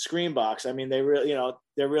Screambox. I mean,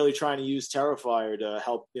 they're really trying to use Terrifier to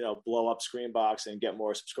help blow up Screambox and get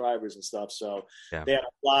more subscribers and stuff. So they have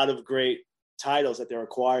a lot of great titles that they're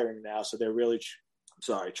acquiring now. So they're really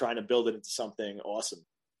trying to build it into something awesome.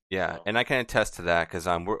 Yeah, and I can attest to that because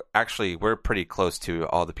we're pretty close to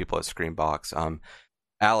all the people at Screambox.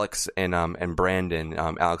 Alex and Brandon.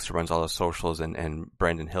 Alex runs all the socials, and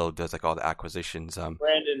Brandon Hill does like all the acquisitions.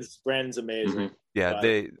 Brandon's amazing. Mm-hmm. Yeah,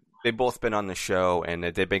 they've both been on the show, and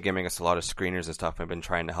they've been giving us a lot of screeners and stuff. I've been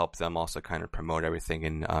trying to help them also kind of promote everything,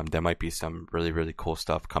 and there might be some really, really cool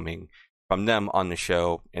stuff coming from them on the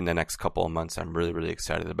show in the next couple of months. I'm really, really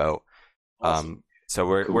excited about. Awesome. So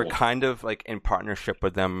we're kind of like in partnership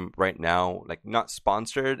with them right now, like not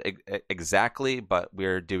sponsored exactly, but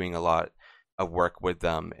we're doing a lot of work with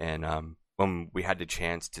them. And when we had the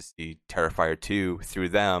chance to see Terrifier 2 through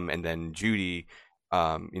them, and then Judy,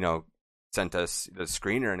 sent us the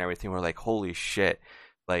screener and everything, we're like, holy shit!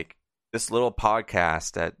 Like this little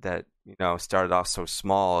podcast that started off so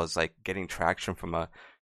small is like getting traction from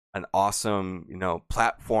an awesome,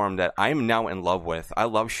 platform that I'm now in love with. I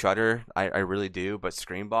love Shudder, I really do, but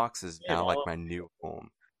Screambox is now like my new home.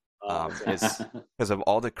 It's because of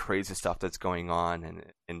all the crazy stuff that's going on,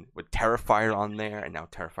 and with Terrifier on there, and now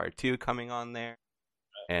Terrifier 2 coming on there,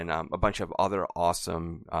 and a bunch of other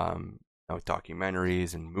awesome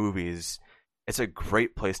documentaries and movies. It's a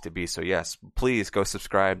great place to be. So yes, please go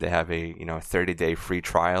subscribe. They have a 30-day free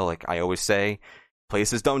trial. Like I always say,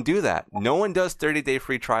 places don't do that. No one does 30-day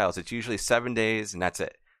free trials. It's usually 7 days and that's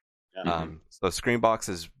it. So Screenbox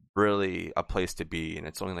is really a place to be, and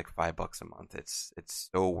it's only like $5 a month. It's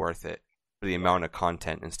so worth it for the amount of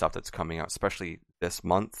content and stuff that's coming out, especially this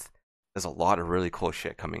month. There's a lot of really cool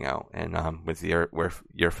shit coming out, and with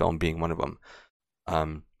your film being one of them.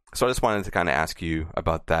 So I just wanted to kind of ask you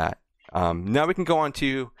about that. Now we can go on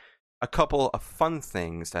to a couple of fun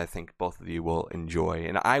things that I think both of you will enjoy,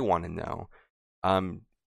 and I want to know.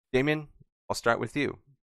 Damien, I'll start with you. Do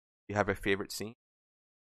you have a favorite scene?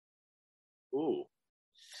 Ooh,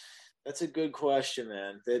 that's a good question,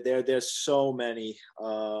 man. There's so many.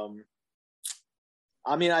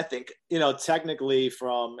 I mean, I think, technically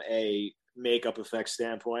from a makeup effects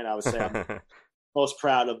standpoint, I would say I'm most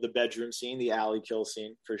proud of the bedroom scene, the alley kill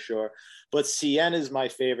scene for sure. But Sienna is my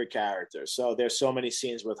favorite character. So there's so many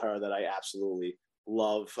scenes with her that I absolutely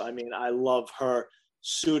love. I mean, I love her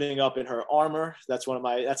suiting up in her armor. That's a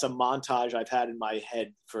montage I've had in my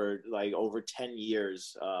head for like over 10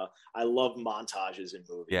 years. I love montages in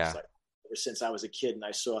movies. Yeah. Like, ever since I was a kid and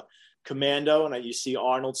I saw Commando and you see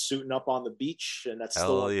Arnold suiting up on the beach, and that's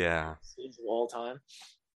still scenes of all time.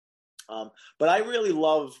 But I really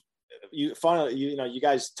love you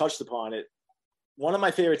guys touched upon it. One of my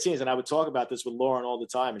favorite scenes, and I would talk about this with Lauren all the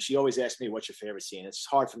time, and she always asks me, what's your favorite scene? It's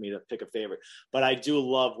hard for me to pick a favorite, but I do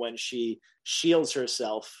love when she shields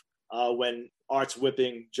herself when Art's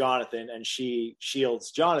whipping Jonathan, and she shields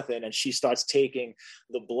Jonathan, and she starts taking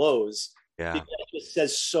the blows. Yeah. It just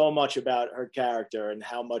says so much about her character and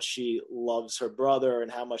how much she loves her brother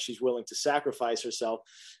and how much she's willing to sacrifice herself.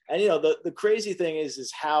 And, the crazy thing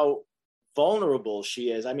is how vulnerable she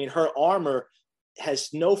is. I mean, her armor has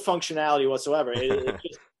no functionality whatsoever.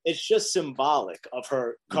 It's just symbolic of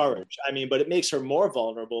her courage. I mean, but it makes her more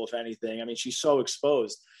vulnerable, if anything. I mean, she's so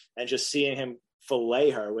exposed, and just seeing him fillet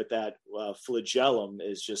her with that flagellum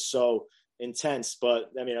is just so intense. But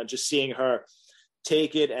I mean, just seeing her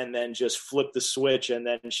take it and then just flip the switch, and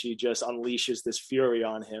then she just unleashes this fury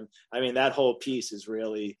on him. I mean, that whole piece is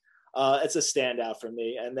really, it's a standout for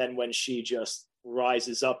me. And then when she just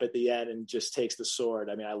rises up at the end and just takes the sword,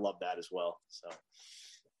 I mean, I love that as well. So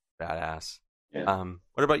badass. Yeah.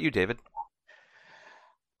 What about you, David?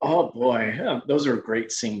 Oh boy, those are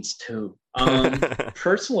great scenes too.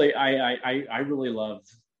 Personally, I really love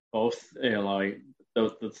both. Like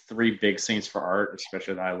the three big scenes for Art,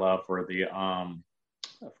 especially that I love, were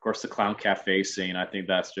of course, the Clown Cafe scene. I think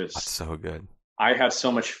that's so good. I had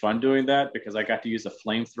so much fun doing that because I got to use a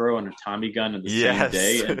flamethrower and a Tommy gun in the same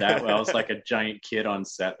day, and I was like a giant kid on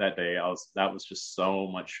set that day. That was just so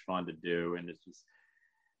much fun to do, and it's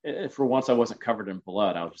just, for once I wasn't covered in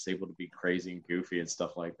blood. I was just able to be crazy and goofy and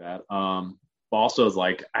stuff like that. But also, it's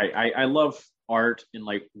like I love Art in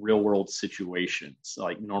like real world situations,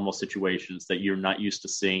 like normal situations that you're not used to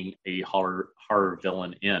seeing a horror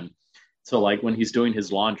villain in. So like when he's doing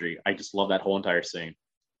his laundry, I just love that whole entire scene.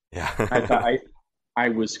 Yeah. I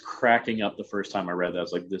was cracking up the first time I read that. I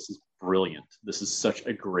was like, this is brilliant. This is such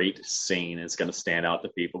a great scene. It's going to stand out to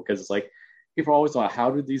people because it's like, people always thought,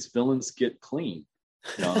 how did these villains get clean?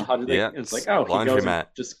 How did they? It's like, oh, he goes and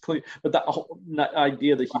just clean. But that whole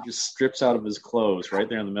idea that he just strips out of his clothes right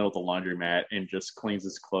there in the middle of the laundromat and just cleans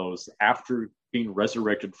his clothes after being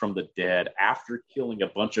resurrected from the dead, after killing a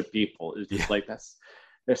bunch of people, is just like, that's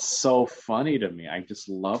so funny to me. I just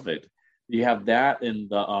love it. You have that in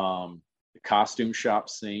the costume shop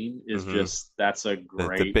scene is just, that's a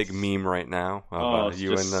great the big meme right now of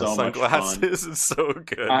you in the sunglasses. It's so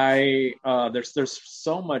good. There's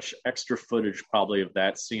so much extra footage probably of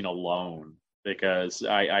that scene alone because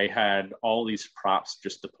I had all these props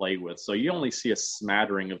just to play with, so you only see a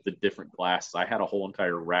smattering of the different glasses. I had a whole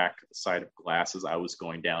entire rack side of glasses I was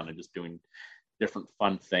going down and just doing different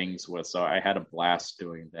fun things with, so I had a blast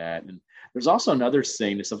doing that. And there's also another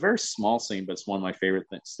scene, it's a very small scene, but it's one of my favorite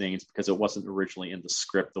scenes because it wasn't originally in the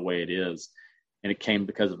script the way it is, and it came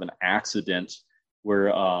because of an accident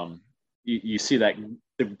where you see that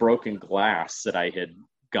the broken glass that I had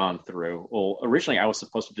gone through. Well, originally I was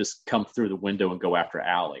supposed to just come through the window and go after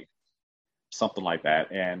Allie, something like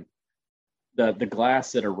that, and the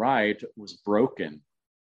glass that arrived was broken.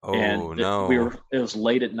 Oh, no. It was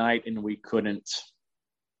late at night and we couldn't,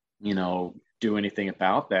 do anything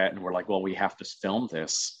about that. And we're like, well, we have to film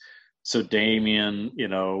this. So Damien,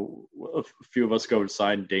 a few of us go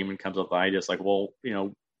inside and Damien comes up with the idea. It's like, well,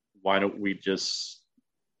 why don't we just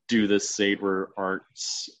do this scene where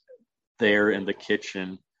Art's there in the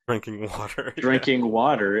kitchen Drinking water. drinking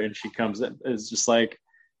water, and she comes in. It's just like,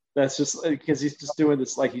 that's just because he's just doing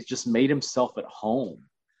this, like he's just made himself at home.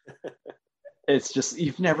 It's just,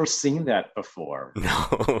 you've never seen that before.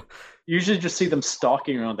 No. You usually just see them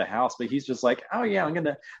stalking around the house, but he's just like, oh yeah,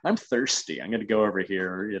 I'm thirsty. I'm gonna go over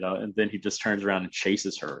here, and then he just turns around and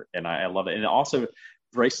chases her. And I love it. And it also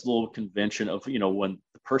breaks the little convention of, when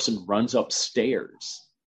the person runs upstairs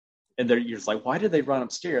and you're just like, why did they run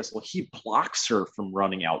upstairs? Well, he blocks her from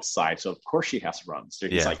running outside. So of course she has to run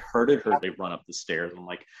upstairs. He's like herded her. They run up the stairs. I'm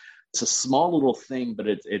like, it's a small little thing, but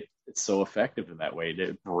it's so effective in that way.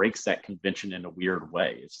 It breaks that convention in a weird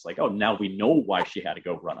way. It's like, oh, now we know why she had to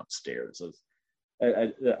go run upstairs.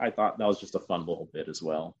 I thought that was just a fun little bit as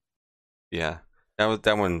well. Yeah,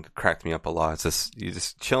 that one cracked me up a lot. It's just, you're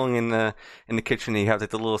just chilling in the kitchen, and you have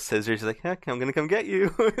like the little scissors. You're like, heck, I'm gonna come get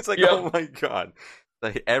you. It's like, oh my god,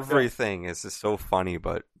 like everything is just so funny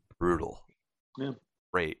but brutal. Yeah,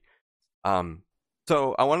 great.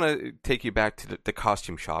 So I want to take you back to the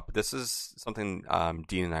costume shop. This is something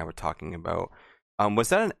Dean and I were talking about. Was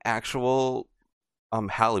that an actual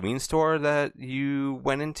Halloween store that you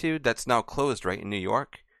went into that's now closed, right, in New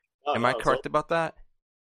York? Am I correct about that?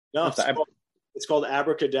 No, it's called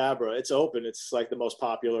Abracadabra. It's open. It's like the most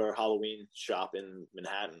popular Halloween shop in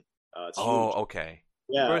Manhattan. It's huge. Okay.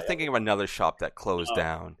 Yeah, we were thinking of another shop that closed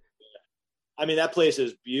down. I mean, that place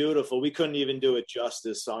is beautiful. We couldn't even do it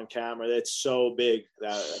justice on camera. It's so big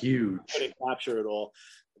that huge. I couldn't capture it all.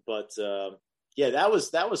 But that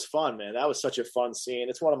was fun, man. That was such a fun scene.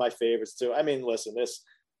 It's one of my favorites too. I mean, listen,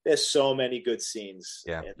 there's so many good scenes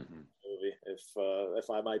in the movie. If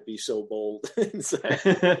I might be so bold, there's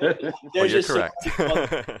you're correct.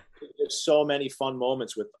 There's so many fun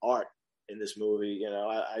moments with art in this movie.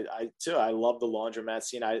 I love the laundromat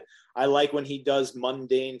scene. I like when he does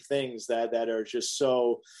mundane things that are just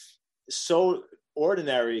so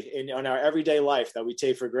ordinary in our everyday life that we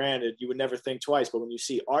take for granted. You would never think twice, but when you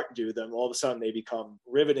see art do them, all of a sudden they become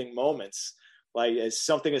riveting moments. Like as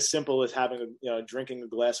something as simple as having drinking a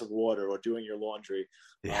glass of water or doing your laundry.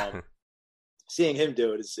 Seeing him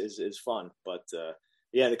do it is fun. But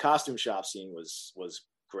the costume shop scene was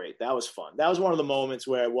great. That was fun. That was one of the moments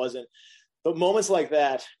where it wasn't. But moments like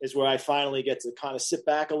that is where I finally get to kind of sit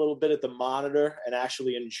back a little bit at the monitor and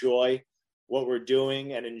actually enjoy what we're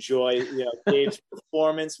doing and enjoy Dave's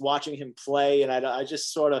performance, watching him play. And I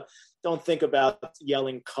just sort of don't think about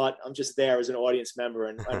yelling cut. I'm just there as an audience member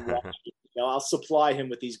and watching, I'll supply him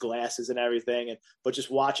with these glasses and everything, but just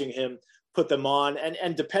watching him put them on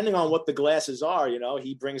and depending on what the glasses are,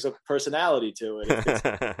 he brings a personality to it. If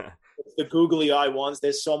it's the googly eye ones,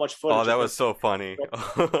 there's so much footage. Oh, that was so funny.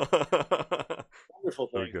 Wonderful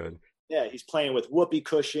thing. So good. Yeah, he's playing with whoopee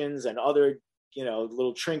cushions and other,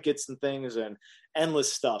 little trinkets and things and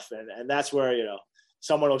endless stuff. And that's where,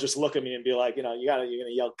 someone will just look at me and be like, you're going to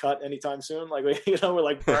yell cut anytime soon? Like, we're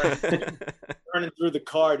like burning through the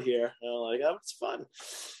card here. Like, oh, it's fun.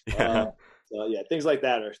 Things like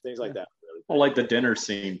that really well, like the dinner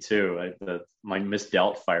scene too. My Miss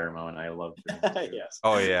Doubtfire moment, I loved it. Yes.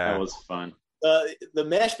 Oh yeah, that was fun. The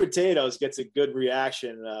mashed potatoes gets a good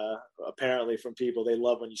reaction apparently from people. They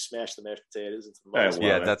love when you smash the mashed potatoes.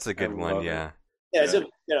 That's a good one. Yeah. As if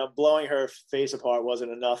blowing her face apart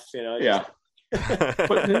wasn't enough.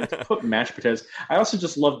 Put mashed potatoes. I also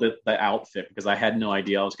just love the outfit because I had no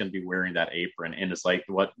idea I was going to be wearing that apron, and it's like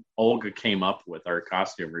what Olga came up with, our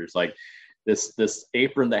costumer. It's like this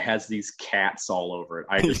apron that has these cats all over it.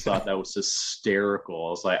 I just thought that was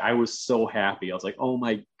hysterical. I was so happy. I was like, oh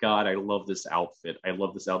my god, I love this outfit. I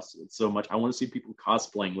love this outfit so much. I want to see people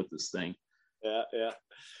cosplaying with this thing. Yeah,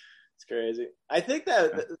 it's crazy. I think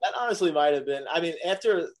that honestly might have been. I mean,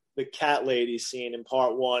 after the cat lady scene in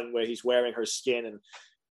part one where he's wearing her skin and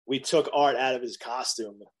we took art out of his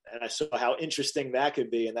costume and I saw how interesting that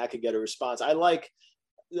could be and that could get a response. I like,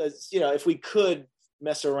 if we could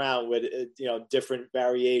mess around with, different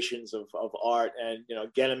variations of art and,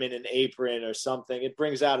 get him in an apron or something, it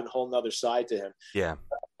brings out a whole nother side to him. Yeah.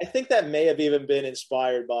 I think that may have even been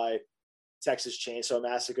inspired by Texas Chainsaw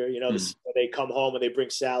Massacre. They come home and they bring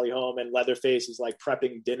Sally home and Leatherface is like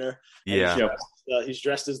prepping dinner. Yeah. He's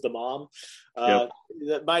dressed as the mom.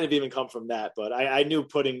 That might have even come from that, but I knew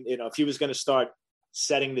putting, if he was going to start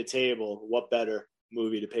setting the table, what better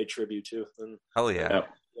movie to pay tribute to than Hell yeah.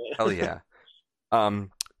 Hell yeah.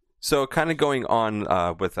 So kind of going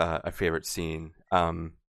on with a favorite scene,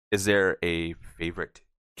 is there a favorite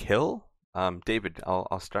kill? David,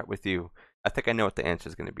 I'll start with you. I think I know what the answer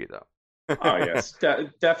is going to be though. Oh yes,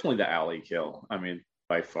 definitely the alley kill. I mean,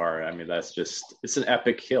 by far. I mean, it's an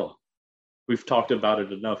epic kill. We've talked about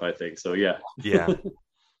it enough, I think. So yeah. Yeah.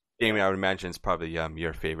 Damien, I would imagine it's probably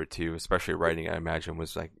your favorite too, especially writing. I imagine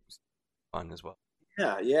was like fun as well.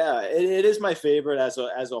 Yeah, it is my favorite as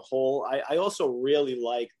a whole. I also really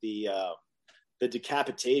like the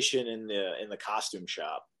decapitation in the costume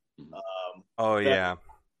shop. Oh yeah,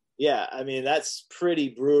 yeah. I mean, that's pretty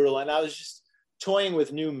brutal. And I was just toying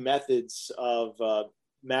with new methods of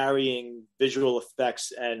marrying visual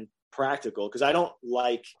effects and practical, because I don't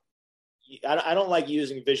like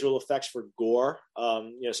using visual effects for gore.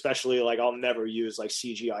 Especially like I'll never use like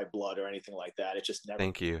CGI blood or anything like that. It just never.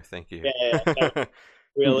 Thank you. Yeah,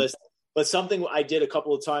 realistic. But something I did a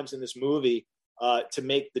couple of times in this movie to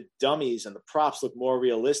make the dummies and the props look more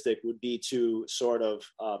realistic would be to sort of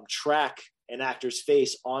track an actor's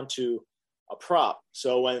face onto a prop.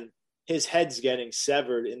 So when his head's getting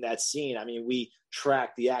severed in that scene, I mean, we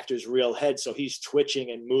track the actor's real head, so he's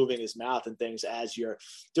twitching and moving his mouth and things as you're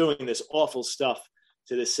doing this awful stuff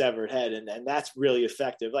to the severed head, and that's really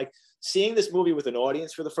effective. Like seeing this movie with an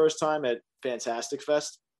audience for the first time at Fantastic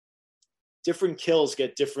Fest, different kills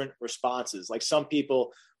get different responses. Like some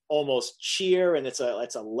people almost cheer, and it's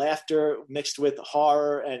a laughter mixed with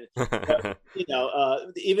horror, and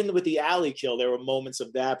even with the alley kill, there were moments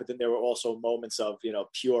of that, but then there were also moments of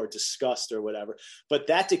pure disgust or whatever. But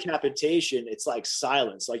that decapitation, it's like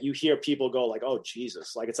silence. Like you hear people go like, "Oh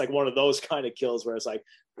Jesus!" Like it's like one of those kind of kills where it's like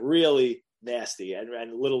really nasty and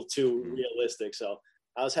a little too realistic. So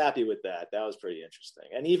I was happy with that. That was pretty interesting.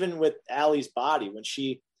 And even with Allie's body, when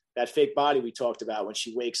that fake body we talked about, when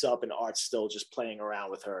she wakes up and Art's still just playing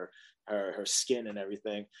around with her skin and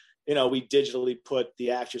everything, we digitally put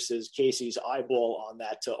the actress's Casey's eyeball on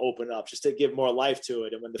that to open up, just to give more life to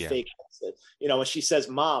it. And when the fake head, when she says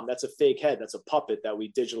 "mom," that's a fake head, that's a puppet that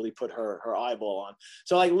we digitally put her eyeball on.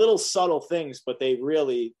 So like little subtle things, but they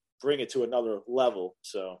really bring it to another level.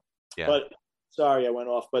 So, but sorry, I went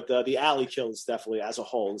off. But the alley kill is definitely, as a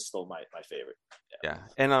whole, is still my favorite. Yeah,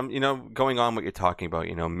 and going on what you're talking about,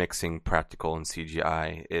 mixing practical and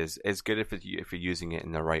CGI is good if you're using it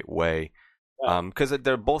in the right way, because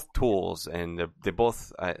they're both tools and they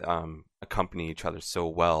both accompany each other so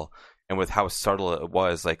well. And with how subtle it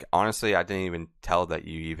was, like honestly, I didn't even tell that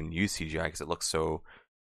you even use CGI because it looks so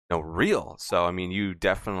real. So I mean, you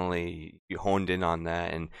honed in on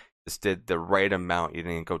that and just did the right amount. You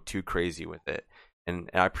didn't go too crazy with it.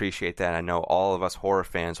 And I appreciate that. I know all of us horror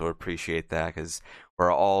fans will appreciate that because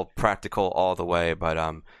we're all practical all the way. But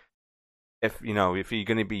if you're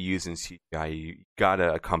going to be using CGI, you got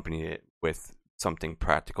to accompany it with something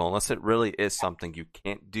practical. Unless it really is something you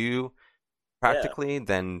can't do practically,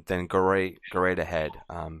 then go right ahead.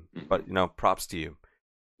 But props to you.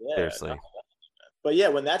 Seriously. No. But yeah,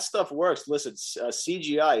 when that stuff works, listen,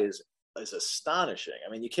 CGI is astonishing.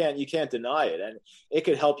 I mean, you can't deny it, and it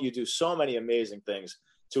could help you do so many amazing things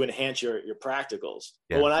to enhance your practicals.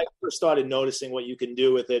 Yeah. But when I first started noticing what you can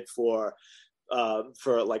do with it for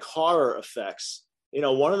like horror effects,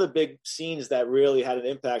 one of the big scenes that really had an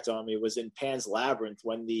impact on me was in Pan's Labyrinth,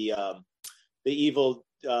 when the evil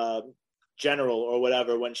general or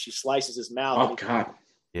whatever, when she slices his mouth. Oh God.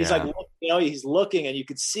 He's like, he's looking, and you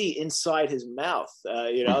could see inside his mouth.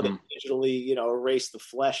 They digitally, erase the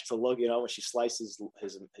flesh to look. When she slices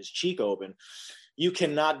his cheek open, you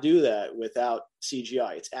cannot do that without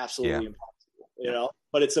CGI. It's absolutely impossible.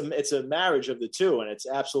 But it's a marriage of the two, and it's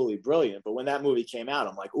absolutely brilliant. But when that movie came out,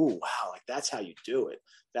 I'm like, ooh, wow, like that's how you do it.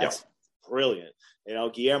 That's brilliant.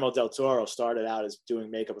 Guillermo del Toro started out as doing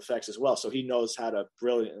makeup effects as well, so he knows how to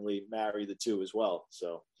brilliantly marry the two as well.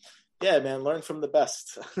 So. Yeah, man, learn from the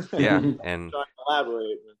best. Yeah, and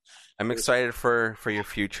collaborate. I'm excited for your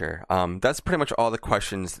future. That's pretty much all the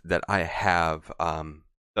questions that I have.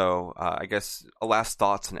 So I guess last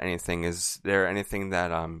thoughts on anything. Is there anything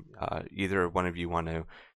that either one of you want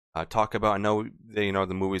to talk about? I know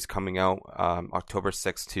the movie's coming out October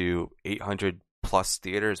 6th to 800 plus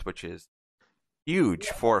theaters, which is huge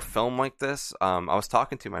for a film like this. I was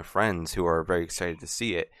talking to my friends who are very excited to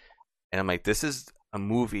see it, and I'm like, this is a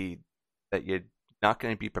movie that you're not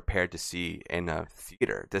going to be prepared to see in a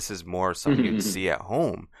theater. This is more something you'd see at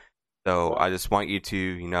home. So I just want you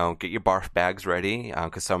to, get your barf bags ready,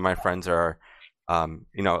 because some of my friends are, a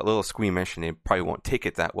little squeamish and they probably won't take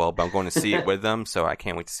it that well, but I'm going to see it with them, so I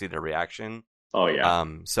can't wait to see their reaction. Oh, yeah.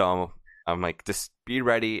 So I'm like, just be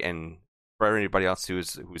ready, and for anybody else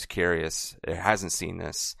who's curious, or hasn't seen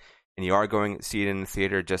this, and you are going to see it in the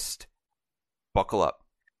theater, just buckle up.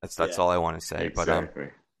 That's all I want to say.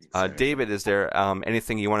 Exactly. David, is there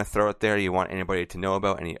anything you want to throw out there you want anybody to know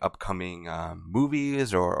about? Any upcoming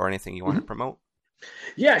movies or anything you want to promote?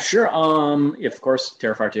 Yeah, sure. Of course,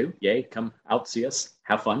 Terrifier 2. Yay, come out, see us,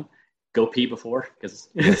 have fun. go pee before, because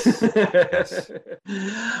Yes.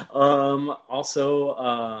 Also,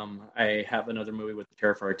 I have another movie with the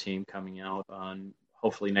Terrifier team coming out on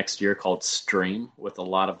hopefully next year called Stream, with a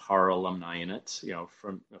lot of horror alumni in it.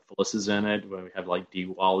 From Phyllis's in it. We have like Dee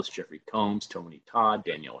Wallace, Jeffrey Combs, Tony Todd,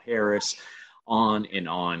 Danielle Harris, on and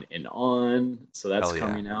on and on. So that's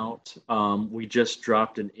coming out. We just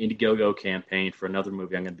dropped an Indiegogo campaign for another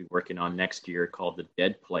movie I'm going to be working on next year called The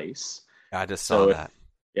Dead Place. I just saw that.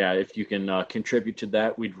 If you can contribute to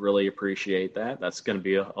that, we'd really appreciate that. That's going to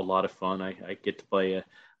be a lot of fun. I get to play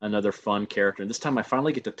another fun character, and this time I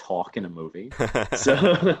finally get to talk in a movie.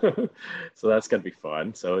 So that's going to be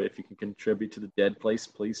fun. So if you can contribute to The Dead Place,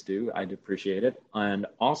 please do. I'd appreciate it. And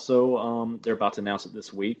also, they're about to announce it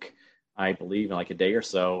this week, I believe, in like a day or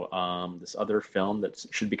so, this other film that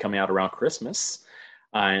should be coming out around Christmas.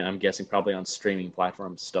 I'm guessing probably on streaming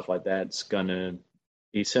platforms, stuff like that. It's going to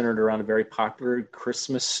be centered around a very popular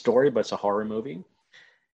Christmas story, but it's a horror movie.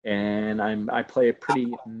 And I play a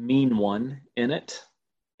pretty mean one in it.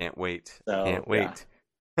 Can't wait. So, Can't wait.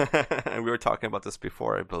 Yeah. We were talking about this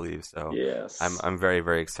before, I believe. So yes. I'm very,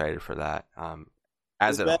 very excited for that.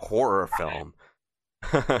 As a horror film.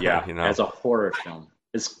 Yeah, as a horror film.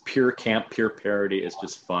 It's pure camp, pure parody. It's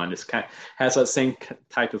just fun. It's has that same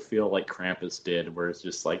type of feel like Krampus did, where it's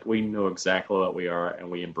just like we know exactly what we are and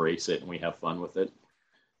we embrace it and we have fun with it.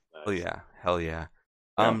 Hell yeah.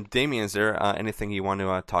 Damien, is there anything you want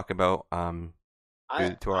to talk about to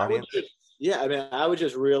our audience? I would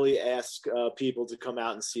just really ask people to come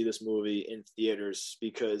out and see this movie in theaters,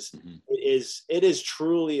 because it is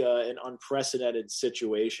truly an unprecedented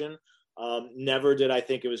situation. Never did I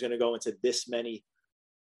think it was going to go into this many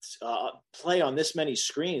play on this many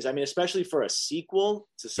screens. I mean, especially for a sequel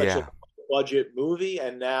to such a budget movie,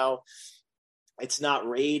 and now it's not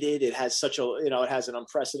rated. It has it has an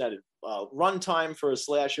unprecedented runtime for a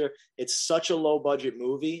slasher. It's such a low budget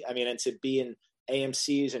movie. I mean, and to be in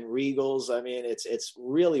AMC's and Regals, I mean, it's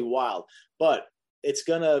really wild. But it's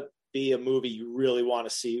gonna be a movie you really want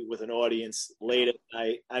to see with an audience late at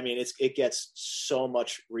night. I mean, it gets so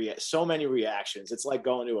many reactions. It's like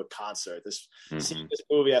going to a concert. Seeing this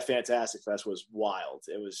movie at Fantastic Fest was wild.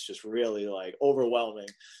 It was just really like overwhelming.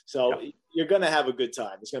 So you're going to have a good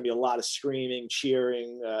time. There's going to be a lot of screaming,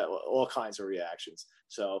 cheering, all kinds of reactions.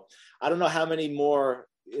 So I don't know how many more,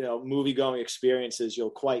 movie going experiences you'll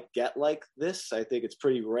quite get like this. I think it's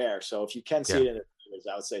pretty rare. So if you can see it in the theaters,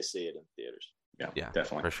 I would say see it in theaters. Yeah,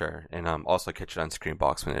 definitely. For sure. And also catch it on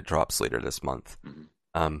Screenbox when it drops later this month.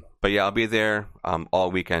 But yeah, I'll be there all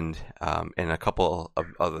weekend in a couple of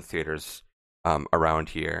other theaters around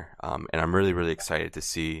here. And I'm really, really excited to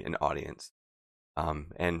see an audience.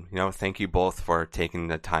 And, thank you both for taking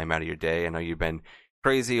the time out of your day. I know you've been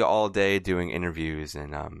crazy all day doing interviews,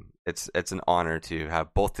 and it's an honor to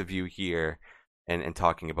have both of you here and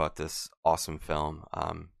talking about this awesome film.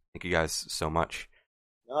 Thank you guys so much.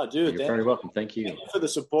 Oh, dude, you're very welcome. Thank you. Thank you for the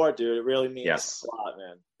support, dude. It really means a lot,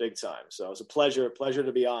 man. Big time. So it's a pleasure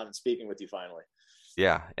to be on and speaking with you finally.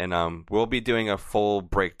 Yeah, and we'll be doing a full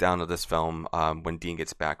breakdown of this film when Dean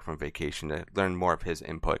gets back from vacation to learn more of his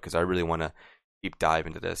input, because I really want to deep dive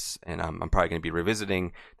into this. And I'm probably going to be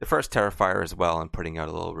revisiting the first Terrifier as well and putting out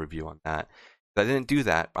a little review on that. I didn't do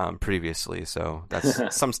that previously, so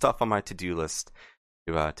that's some stuff on my to-do list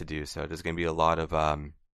to do. So there's going to be a lot of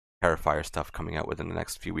Terrifier stuff coming out within the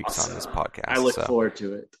next few weeks on this podcast. I look forward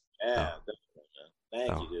to it. Yeah,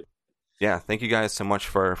 thank you, dude. Yeah, thank you guys so much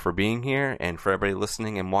for being here, and for everybody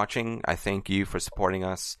listening and watching. I thank you for supporting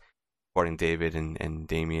us, supporting David and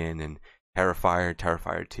Damien and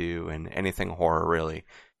Terrifier 2, and anything horror, really.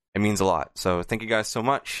 It means a lot. So thank you guys so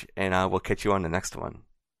much, and we'll catch you on the next one.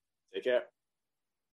 Take care.